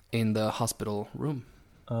in the hospital room.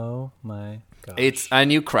 Oh my gosh.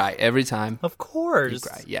 And you cry every time. Of course. You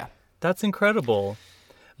cry, yeah. That's incredible.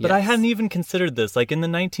 But I hadn't even considered this. Like in the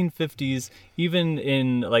 1950s, even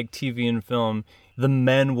in like TV and film, the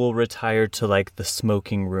men will retire to like the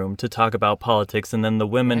smoking room to talk about politics, and then the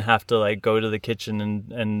women have to like go to the kitchen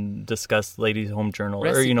and discuss Ladies' Home Journal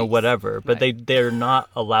Recipes. or whatever. But they're not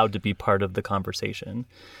allowed to be part of the conversation.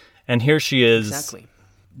 And here she is. Exactly.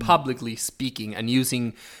 Publicly speaking and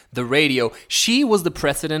using the radio. She was the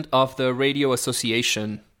president of the Radio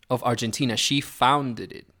Association of Argentina. She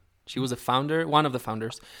founded it. She was one of the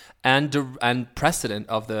founders, and president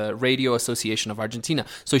of the Radio Association of Argentina.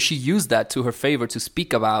 So she used that to her favor to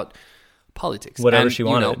speak about politics. Whatever she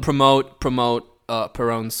wanted. Promote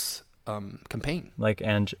Perón's campaign. Like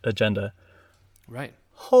agenda. Right.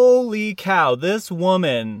 Holy cow, this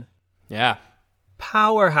woman. Yeah.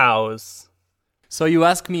 Powerhouse. So you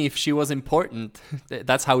ask me if she was important.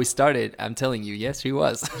 That's how we started. I'm telling you, yes, she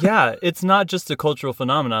was. Yeah, it's not just a cultural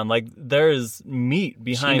phenomenon. Like, there is meat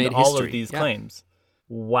behind all of these claims.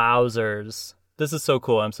 Wowzers. This is so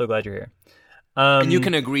cool. I'm so glad you're here. And you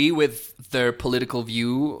can agree with their political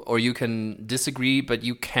view, or you can disagree, but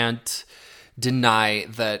you can't deny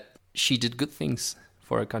that she did good things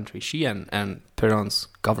for our country. She and Perón's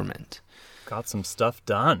government. Got some stuff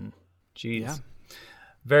done. Jeez. Yeah.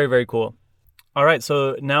 Very, very cool. All right,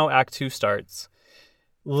 so now Act 2 starts.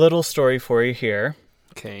 Little story for you here.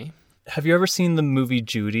 Okay. Have you ever seen the movie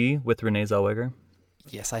Judy with Renee Zellweger?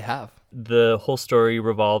 Yes, I have. The whole story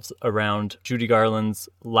revolves around Judy Garland's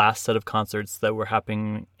last set of concerts that were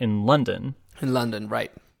happening in London. In London,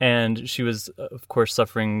 right. And she was, of course,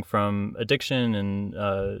 suffering from addiction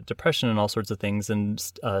and depression and all sorts of things and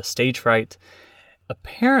stage fright.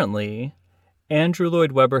 Apparently, Andrew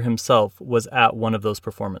Lloyd Webber himself was at one of those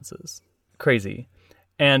performances. Crazy.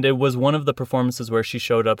 And it was one of the performances where she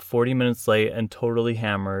showed up 40 minutes late and totally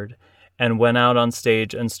hammered and went out on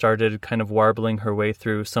stage and started kind of warbling her way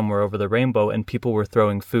through Somewhere Over the Rainbow, and people were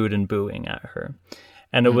throwing food and booing at her.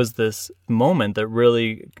 And it was this moment that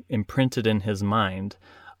really imprinted in his mind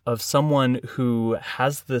of someone who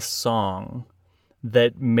has this song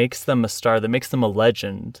that makes them a star, that makes them a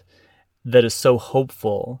legend, that is so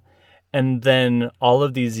hopeful, and then all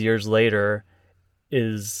of these years later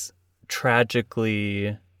is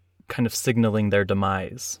tragically kind of signaling their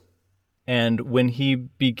demise. And when he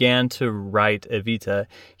began to write Evita,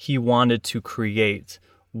 he wanted to create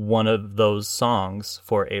one of those songs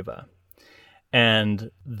for Eva.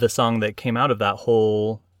 And the song that came out of that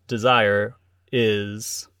whole desire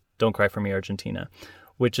is Don't Cry For Me, Argentina,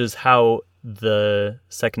 which is how the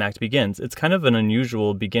second act begins. It's kind of an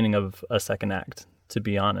unusual beginning of a second act, to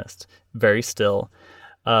be honest. Very still.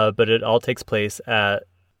 But it all takes place at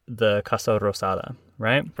the Casa Rosada,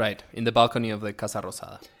 right? Right, in the balcony of the Casa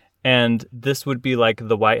Rosada. And this would be like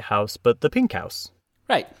the White House, but the Pink House.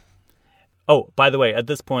 Right. Oh, by the way, at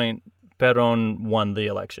this point, Perón won the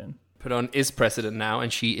election. Perón is president now,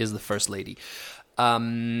 and she is the first lady.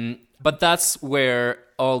 But that's where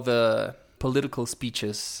all the political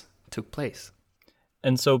speeches took place.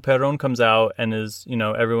 And so Perón comes out and is,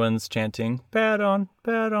 everyone's chanting, Perón,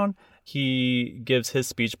 Perón. He gives his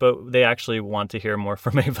speech, but they actually want to hear more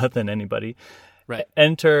from Eva than anybody. Right.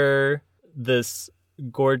 Enter this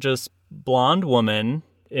gorgeous blonde woman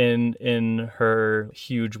in her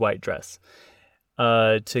huge white dress.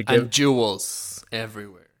 And jewels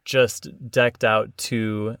everywhere. Just decked out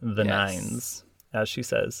to the nines, as she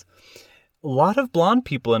says. A lot of blonde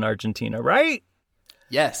people in Argentina, right?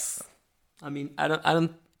 Yes. I mean, I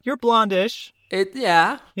don't. You're blondish.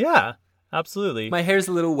 Yeah. Yeah, absolutely. My hair's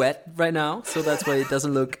a little wet right now, so that's why it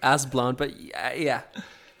doesn't look as blonde. But yeah.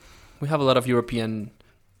 We have a lot of European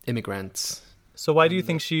immigrants. So why do you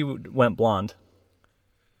think she went blonde?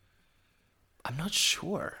 I'm not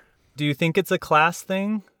sure. Do you think it's a class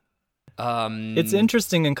thing? It's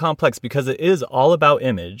interesting and complex because it is all about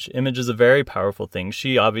image. Image is a very powerful thing.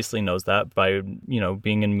 She obviously knows that by,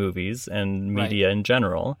 being in movies and media in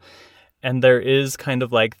general. And there is kind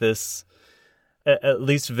of like this, at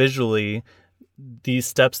least visually, these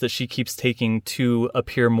steps that she keeps taking to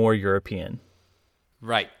appear more European.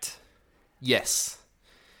 Right. Yes.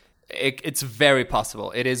 It's very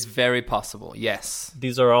possible. It is very possible. Yes.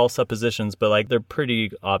 These are all suppositions, but they're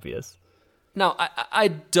pretty obvious. Now, I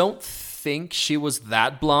don't think she was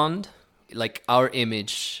that blonde, like our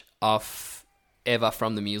image of Eva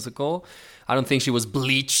from the musical. I don't think she was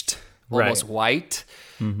bleached, almost white.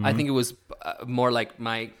 Mm-hmm. I think it was more like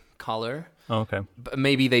my color. Oh, okay. But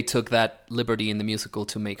maybe they took that liberty in the musical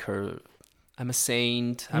to make her, I'm a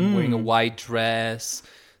saint, I'm wearing a white dress,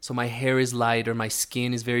 so my hair is lighter, my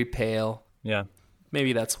skin is very pale. Yeah.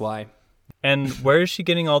 Maybe that's why. And where is she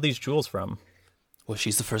getting all these jewels from? Well,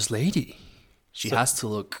 she's the first lady. She has to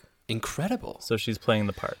look incredible. So she's playing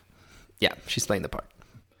the part. Yeah, she's playing the part.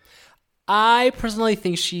 I personally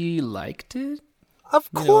think she liked it. Of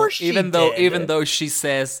course she even did. though she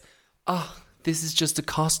says, "Oh, this is just a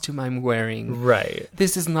costume I'm wearing. Right.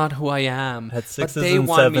 This is not who I am." Had sixes and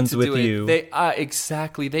sevens with you.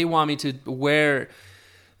 Exactly. They want me to wear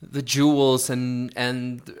the jewels and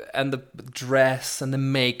the dress and the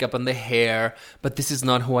makeup and the hair, but this is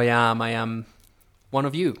not who I am. I am one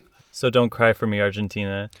of you. So don't cry for me,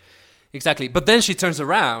 Argentina. Exactly. But then she turns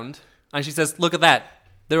around and she says, "Look at that.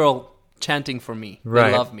 They're all chanting for me. Right.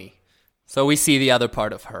 They love me." So we see the other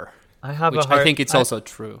part of her. I think it's also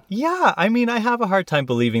true. Yeah, I mean, I have a hard time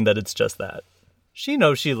believing that it's just that. She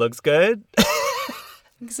knows she looks good.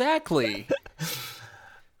 Exactly.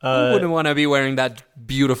 Who wouldn't want to be wearing that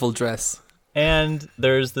beautiful dress? And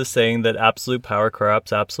there's the saying that absolute power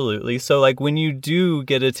corrupts absolutely. So, when you do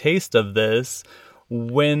get a taste of this,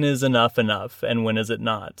 when is enough and when is it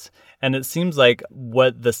not? And it seems like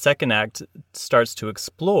what the second act starts to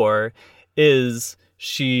explore is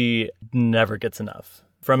she never gets enough.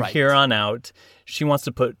 From here on out, she wants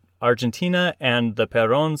to put Argentina and the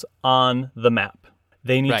Perons on the map.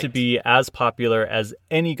 They need to be as popular as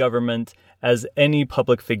any government, as any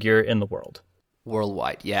public figure in the world.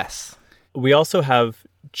 Worldwide, yes. We also have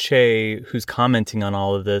Che, who's commenting on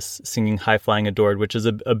all of this, singing High Flying Adored, which is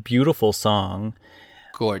a beautiful song.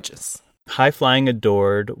 Gorgeous. High Flying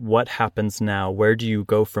Adored, what happens now? Where do you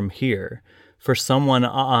go from here? For someone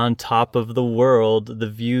on top of the world, the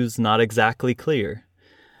view's not exactly clear.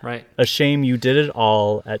 Right. A shame you did it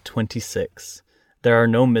all at 26. There are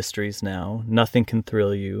no mysteries now. Nothing can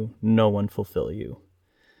thrill you. No one fulfill you.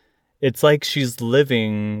 It's like she's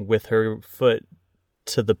living with her foot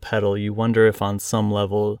to the pedal. You wonder if on some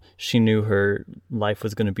level she knew her life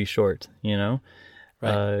was going to be short,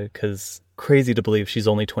 Right. Because crazy to believe she's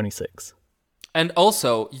only 26. And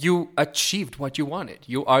also, you achieved what you wanted.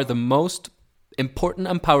 You are the most important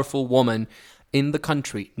and powerful woman in the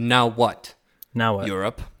country. Now what? Now what?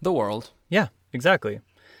 Europe, the world. Yeah, exactly.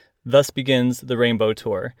 Thus begins the Rainbow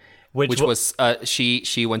Tour, Which was,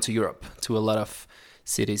 she went to Europe, to a lot of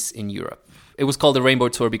cities in Europe. It was called the Rainbow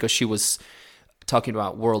Tour because she was talking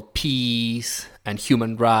about world peace and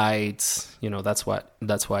human rights. You know, that's why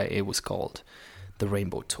it was called the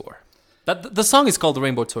Rainbow Tour. The song is called the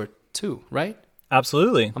Rainbow Tour too, right?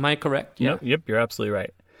 Absolutely. Am I correct? Yeah. Yep, you're absolutely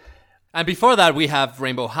right. And before that, we have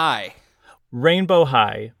Rainbow High. Rainbow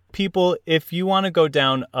High. People, if you want to go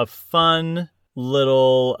down a fun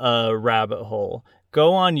little rabbit hole,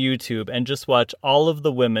 go on YouTube and just watch all of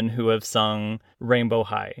the women who have sung Rainbow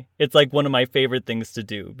High. It's like one of my favorite things to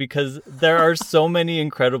do because there are so many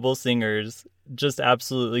incredible singers just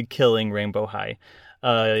absolutely killing Rainbow High.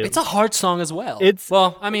 It's a hard song as well.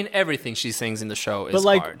 Everything she sings in the show is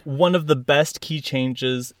hard. One of the best key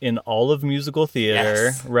changes in all of musical theater,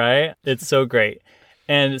 Yes. right? It's so great.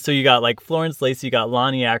 And so you got like Florence Lacey, you got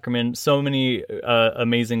Lonnie Ackerman, so many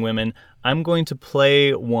amazing women. I'm going to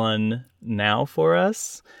play one now for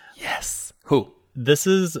us. Yes. Who? This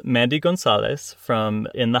is Mandy Gonzalez from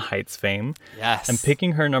In the Heights fame. Yes. I'm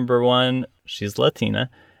picking her number one. She's Latina,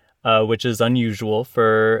 which is unusual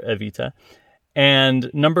for EVITA. And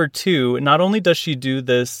number two, not only does she do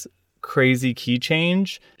this crazy key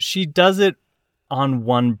change, she does it on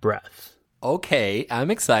one breath. Okay, I'm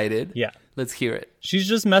excited. Yeah. Let's hear it. She's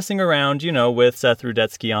just messing around, with Seth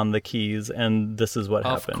Rudetsky on the keys, and this is what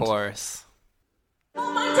happened. Of course.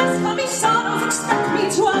 Oh, my destiny shadows expect me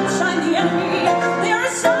to outshine the enemy. They are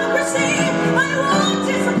hypocrisy. I won't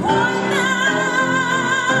disappoint them.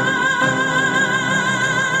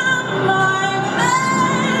 My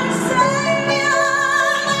Messiah,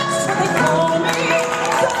 that's what they call me.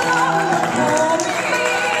 So call me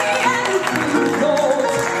anything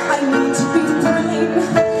goes. I need to be thrilling.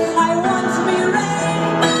 I want to be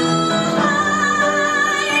rainbow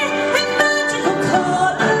high in magical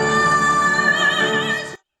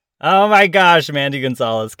colors. Oh my gosh, Mandy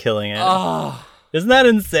Gonzalez killing it. Oh, Isn't that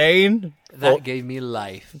insane? that gave me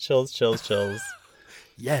life. Chills.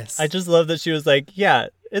 Yes. I just love that she was like, yeah,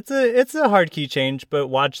 it's a hard key change, but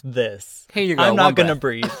watch this. Here you go. I'm not one going to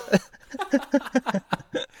breath.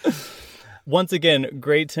 breathe. Once again,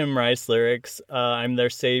 great Tim Rice lyrics. I'm their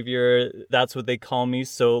savior. That's what they call me.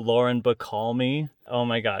 So Lauren, but call me. Oh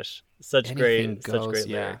my gosh. Such great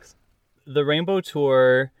lyrics. The Rainbow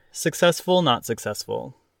Tour, successful, not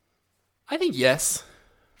successful? I think yes,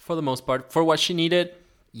 for the most part. For what she needed,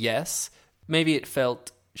 yes. Maybe it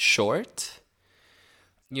felt short.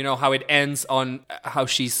 You know how it ends on how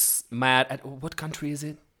she's mad at what country is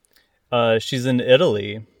it? She's in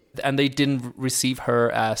Italy. And they didn't receive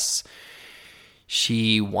her as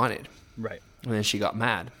she wanted. Right. And then she got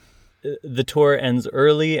mad. The tour ends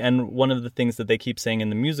early, and one of the things that they keep saying in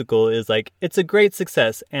the musical is like, it's a great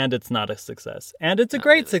success, and it's not a success. And it's a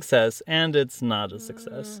great success, and it's not a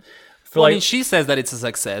success. She says that it's a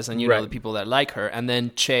success, and Right. know the people that like her, and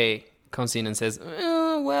then Che comes in and says,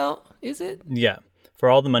 well, is it? Yeah. For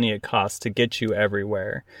all the money it costs to get you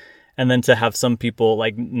everywhere. And then to have some people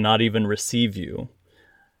like not even receive you.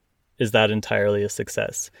 Is that entirely a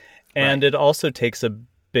success? And it also takes a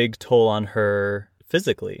big toll on her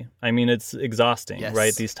physically. I mean, it's exhausting, Yes.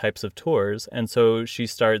 right? These types of tours. And so she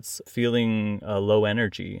starts feeling low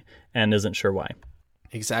energy and isn't sure why.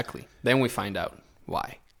 Exactly. Then we find out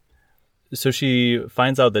why. So she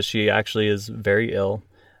finds out that she actually is very ill.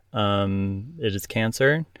 It is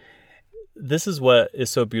cancer. This is what is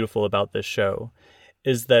so beautiful about this show,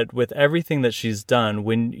 is that with everything that she's done,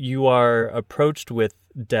 when you are approached with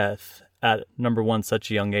death at, number one, such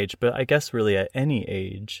a young age, but I guess really at any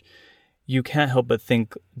age, you can't help but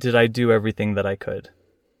think, did I do everything that I could?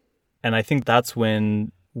 And I think that's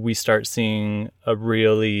when we start seeing a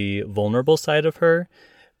really vulnerable side of her,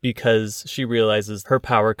 because she realizes her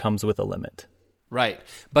power comes with a limit. Right.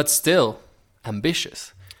 But still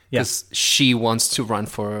ambitious. Because she wants to run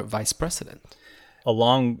for vice president.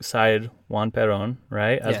 Alongside Juan Perón,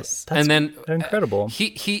 right? Yes. That's and then incredible.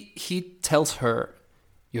 He tells her,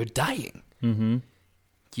 you're dying. Mm-hmm.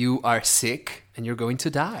 You are sick and you're going to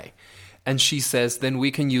die. And she says, then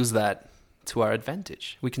we can use that to our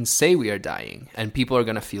advantage. We can say we are dying and people are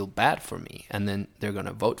going to feel bad for me. And then they're going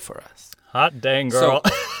to vote for us. Hot dang, girl.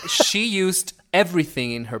 So she used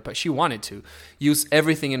everything in her, she wanted to use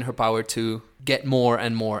everything in her power to get more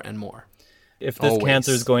and more and more. If this Always.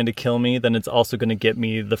 cancer is going to kill me, then it's also going to get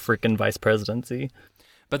me the freaking vice presidency.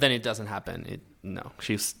 But then it doesn't happen. No,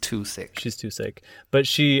 she's too sick. She's too sick. But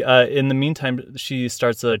she, in the meantime, she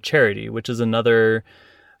starts a charity, which is another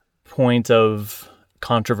point of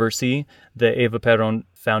controversy, the Eva Perón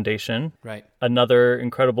Foundation. Right. Another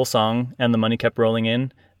incredible song, and the money kept rolling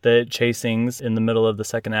in. that Che sings in the middle of the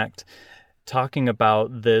second act, talking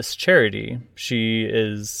about this charity. She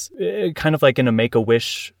is kind of like in a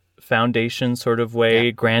Make-A-Wish Foundation sort of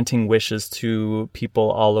way, granting wishes to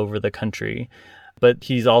people all over the country. But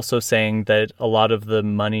he's also saying that a lot of the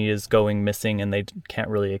money is going missing and they can't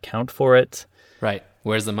really account for it. Right.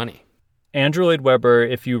 Where's the money? Andrew Lloyd Webber,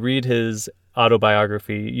 if you read his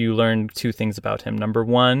autobiography, you learn two things about him. Number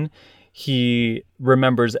one, he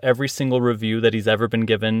remembers every single review that he's ever been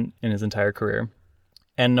given in his entire career.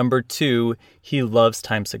 And number two, he loves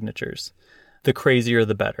time signatures. The crazier,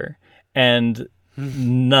 the better. And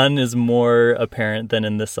none is more apparent than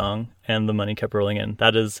in this song, And the Money Kept Rolling In.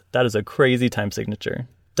 That is a crazy time signature.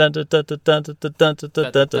 And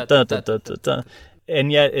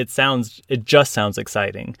yet it just sounds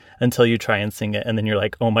exciting until you try and sing it, and then you're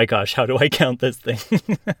like, oh my gosh, how do I count this thing?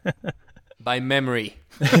 By memory.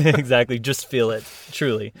 Exactly, just feel it,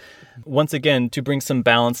 truly. Once again, to bring some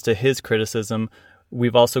balance to his criticism,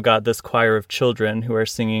 we've also got this choir of children who are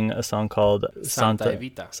singing a song called Santa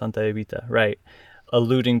Evita. Santa Evita, right.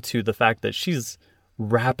 Alluding to the fact that she's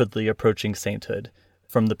rapidly approaching sainthood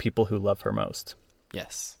from the people who love her most.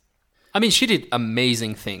 Yes. I mean, she did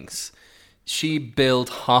amazing things. She built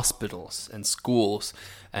hospitals and schools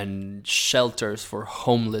and shelters for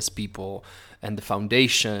homeless people and the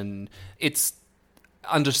foundation. It's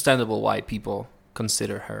understandable why people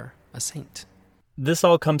consider her a saint. This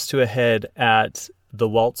all comes to a head at the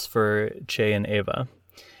waltz for Che and Eva,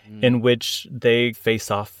 in which they face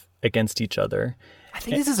off against each other. I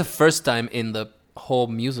think this is the first time in the whole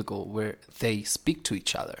musical where they speak to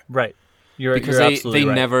each other. Right. You're absolutely right.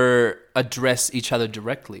 They never address each other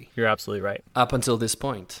directly. You're absolutely right. Up until this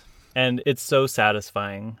point. And it's so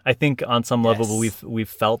satisfying. I think on some level we've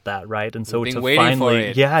felt that, right? And so we've been to waiting finally, for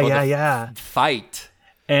it. yeah. Fight.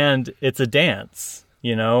 And it's a dance,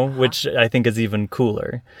 which I think is even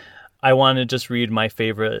cooler. I want to just read my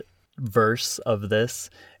favorite verse of this.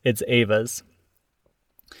 It's Ava's.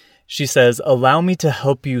 She says, "Allow me to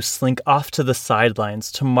help you slink off to the sidelines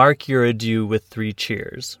to mark your adieu with 3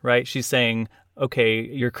 cheers," right? She's saying, okay,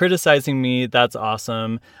 you're criticizing me. That's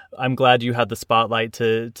awesome. I'm glad you had the spotlight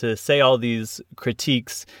to say all these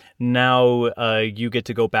critiques. Now you get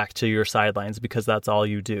to go back to your sidelines because that's all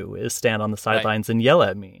you do is stand on the sidelines and yell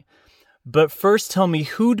at me. But first tell me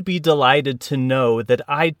who'd be delighted to know that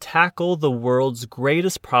I'd tackle the world's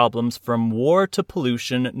greatest problems from war to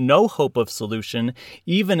pollution, no hope of solution,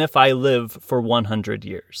 even if I live for 100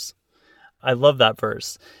 years. I love that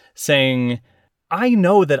verse, saying, I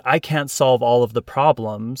know that I can't solve all of the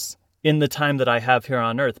problems in the time that I have here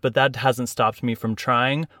on Earth, but that hasn't stopped me from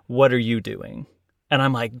trying. What are you doing? And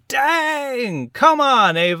I'm like, dang, come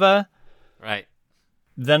on, Ava. Right.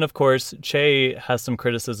 Then, of course, Che has some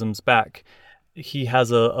criticisms back. He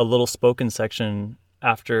has a little spoken section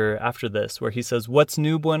after this where he says, "What's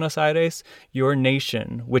new, Buenos Aires? Your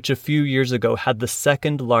nation, which a few years ago had the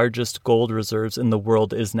second largest gold reserves in the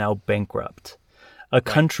world, is now bankrupt. A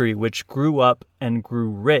country which grew up and grew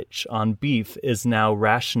rich on beef is now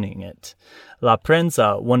rationing it. La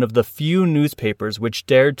Prensa, one of the few newspapers which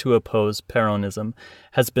dared to oppose Peronism,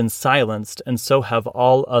 has been silenced, and so have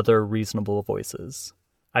all other reasonable voices."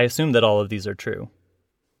 I assume that all of these are true.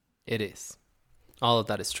 It is. All of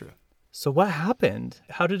that is true. So what happened?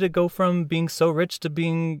 How did it go from being so rich to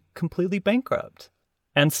being completely bankrupt?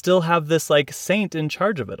 And still have this, saint in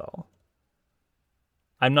charge of it all?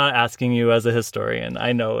 I'm not asking you as a historian.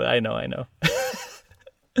 I know.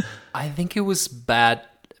 I think it was bad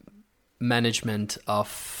management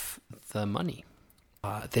of the money.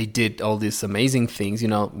 They did all these amazing things,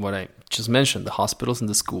 what I just mentioned, the hospitals and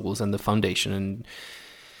the schools and the foundation.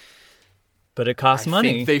 But it costs money.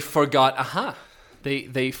 I think they forgot,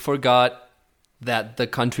 they forgot that the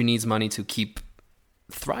country needs money to keep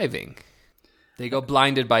thriving. They got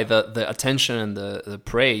blinded by the attention and the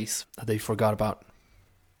praise. They forgot about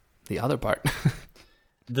the other part.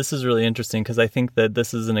 This is really interesting because I think that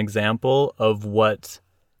this is an example of what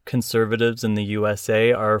conservatives in the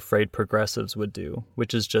USA are afraid progressives would do,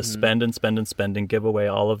 which is just spend and spend and spend and give away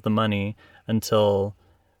all of the money until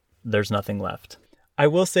there's nothing left. I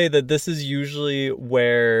will say that this is usually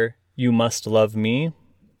where You Must Love Me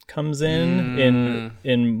comes in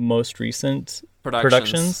most recent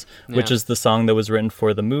productions, which is the song that was written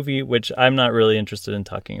for the movie, which I'm not really interested in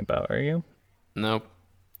talking about. Are you? Nope.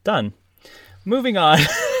 Done. Moving on.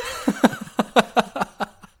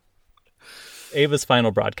 Ava's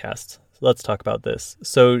final broadcast. Let's talk about this.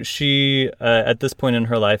 So she, at this point in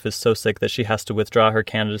her life, is so sick that she has to withdraw her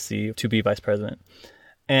candidacy to be vice president.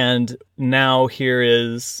 And now here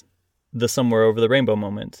is the Somewhere Over the Rainbow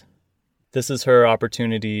moment. This is her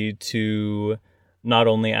opportunity to not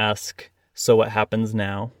only ask, so what happens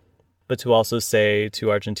now, but to also say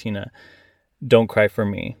to Argentina, don't cry for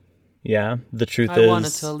me. Yeah, the truth is... I want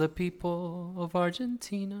to tell the people of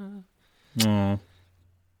Argentina.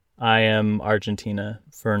 I am Argentina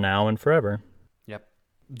for now and forever. Yep.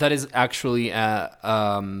 That is actually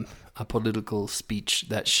a political speech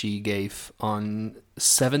that she gave on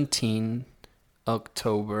 17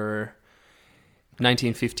 October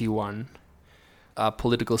 1951. A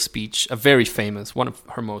political speech, a very famous, one of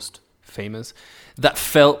her most famous, that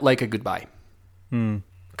felt like a goodbye.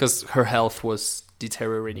 Because her health was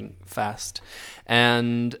deteriorating fast.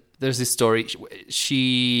 And there's this story.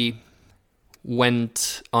 She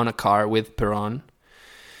went on a car with Perón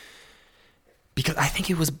because I think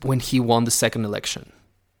it was when he won the second election.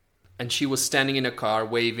 And she was standing in a car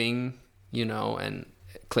waving, and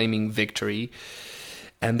claiming victory.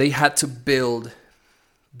 And they had to build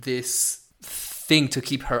this thing to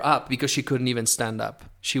keep her up because she couldn't even stand up.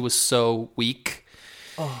 She was so weak.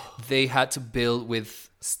 Oh. They had to build with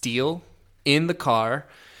steel in the car,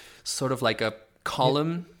 sort of like a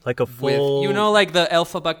column. Like a full... With, like the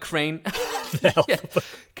Elphaba crane. Yeah,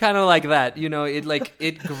 kind of like that.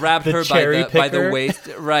 It grabbed her by the waist.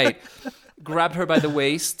 Right. Grabbed her by the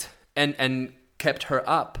waist and kept her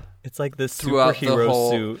up. It's like this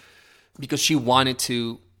superhero suit. Because she wanted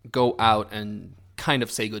to go out and kind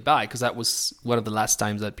of say goodbye, because that was one of the last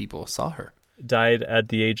times that people saw her. Died at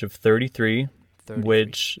the age of 33,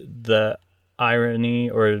 which the irony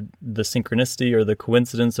or the synchronicity or the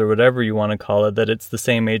coincidence or whatever you want to call it, that it's the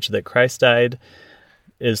same age that Christ died,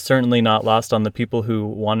 is certainly not lost on the people who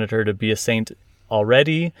wanted her to be a saint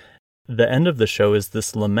already. The end of the show is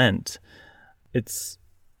this lament. It's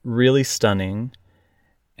really stunning.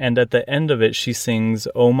 And at the end of it, she sings,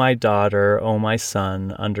 "Oh, my daughter, oh, my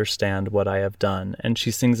son, understand what I have done." And she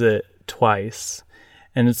sings it twice.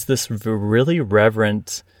 And it's this really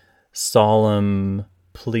reverent, solemn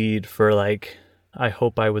plead for, I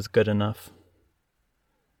hope I was good enough.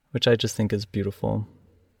 Which I just think is beautiful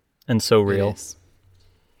and so real.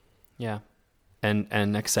 Yeah.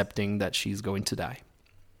 And accepting that she's going to die.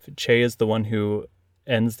 Che is the one who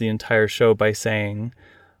ends the entire show by saying,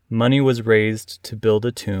 "Money was raised to build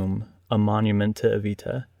a tomb, a monument to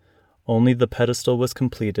Evita. Only the pedestal was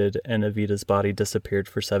completed and Evita's body disappeared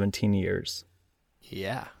for 17 years.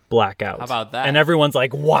 Yeah. Blackout. How about that? And everyone's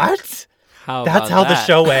like, what? That's how the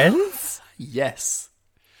show ends? Yes.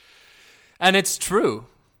 And it's true.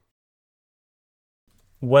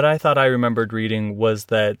 What I thought I remembered reading was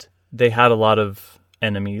that they had a lot of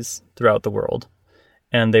enemies throughout the world,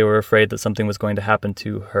 and they were afraid that something was going to happen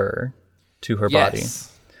to her body.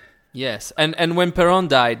 Yes. And when Perón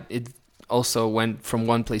died, it also went from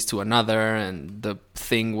one place to another, and the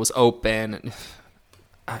thing was open. And,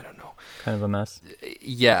 I don't know. Kind of a mess.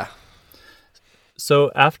 Yeah.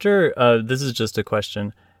 So after, this is just a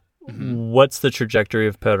question, what's the trajectory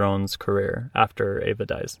of Perón's career after Eva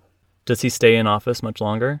dies? Does he stay in office much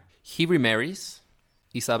longer? He remarries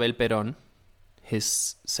Isabel Perón,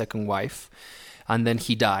 his second wife, and then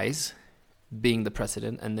he dies being the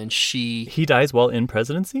president, and then she... He dies while in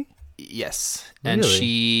presidency? Yes. Really? And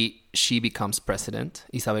she becomes president,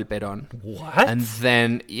 Isabel Perón. What? And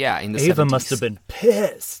then, in the Eva 70s. must have been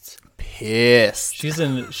pissed. She's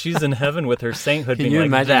in heaven with her sainthood. Can being you like,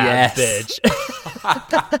 imagine? that Yes. bitch.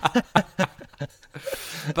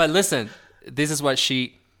 But listen, this is what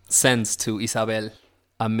she sends to Isabel,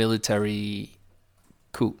 a military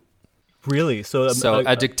coup. Really? So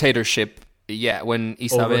a dictatorship. Yeah, when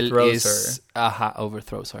Isabel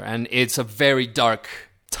overthrows her. And it's a very dark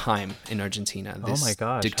time in Argentina. This oh my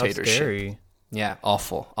gosh, dictatorship. How scary. Yeah,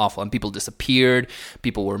 awful. And people disappeared.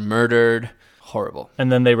 People were murdered. Horrible.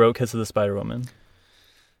 And then they wrote Kiss of the Spider Woman.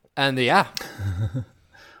 And yeah.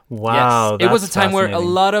 Wow. Yes. It was a time where a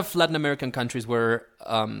lot of Latin American countries were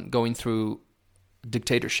going through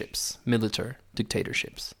dictatorships, military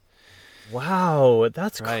dictatorships. Wow,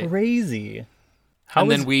 that's crazy.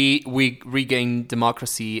 Then we regained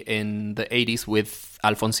democracy in the 80s with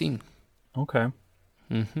Alfonsín. Okay.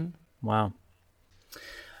 Mm-hmm. Wow.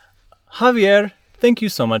 Javier, thank you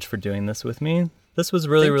so much for doing this with me. This was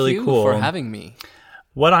really, really cool. Thank you for having me.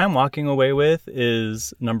 What I'm walking away with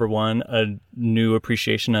is, number one, a new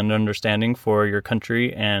appreciation and understanding for your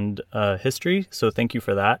country and history. So thank you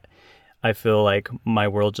for that. I feel like my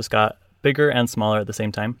world just got bigger and smaller at the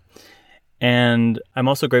same time. And I'm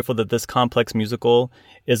also grateful that this complex musical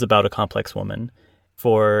is about a complex woman.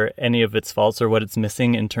 For any of its faults or what it's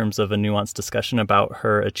missing in terms of a nuanced discussion about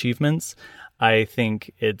her achievements, I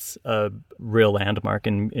think it's a real landmark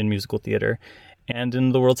in musical theater and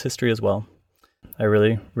in the world's history as well. I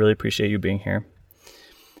really, really appreciate you being here.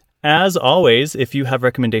 As always, if you have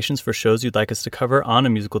recommendations for shows you'd like us to cover on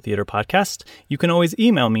a musical theater podcast, you can always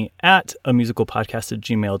email me at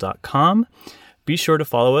amusicalpodcast@gmail.com. Be sure to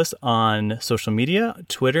follow us on social media,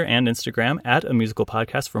 Twitter and Instagram at A Musical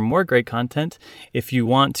Podcast for more great content. If you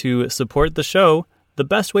want to support the show, the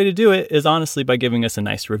best way to do it is honestly by giving us a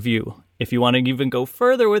nice review. If you want to even go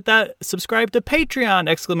further with that, subscribe to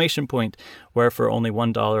Patreon! Where for only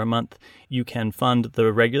 $1 a month, you can fund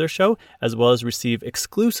the regular show as well as receive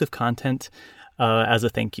exclusive content as a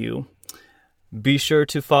thank you. Be sure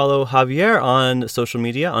to follow Javier on social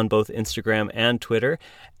media on both Instagram and Twitter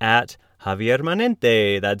at Javier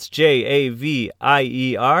Manente. That's JavierManente.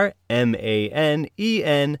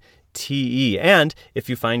 And if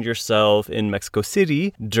you find yourself in Mexico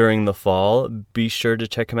City during the fall, be sure to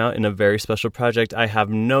check him out in a very special project I have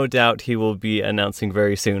no doubt he will be announcing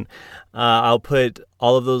very soon. I'll put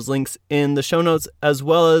all of those links in the show notes, as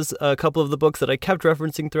well as a couple of the books that I kept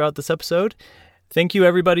referencing throughout this episode. Thank you,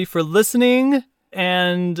 everybody, for listening.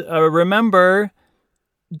 And remember,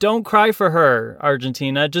 don't cry for her,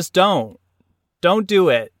 Argentina. Just don't. Don't do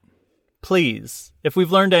it. Please. If we've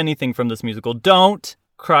learned anything from this musical, don't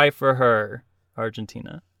cry for her,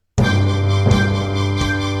 Argentina.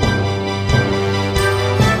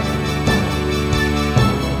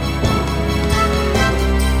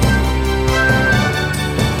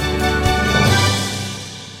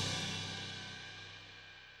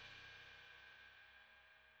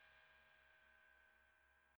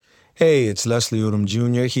 Hey, it's Leslie Odom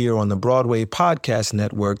Jr. here on the Broadway Podcast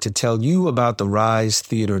Network to tell you about the Rise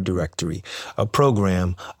Theater Directory, a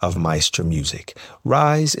program of Maestro Music.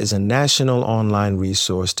 Rise is a national online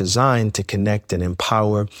resource designed to connect and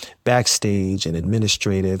empower backstage and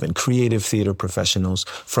administrative and creative theater professionals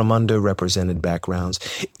from underrepresented backgrounds.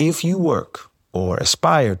 If you work or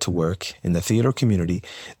aspire to work in the theater community,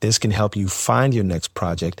 this can help you find your next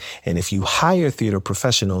project. And if you hire theater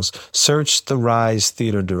professionals, search the Rise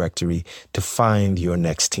Theater Directory to find your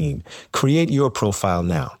next team. Create your profile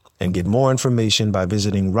now and get more information by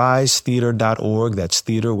visiting risetheater.org. That's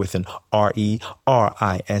theater with an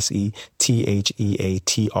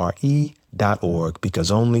RERISETHEATRE.org, because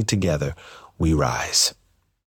only together we rise.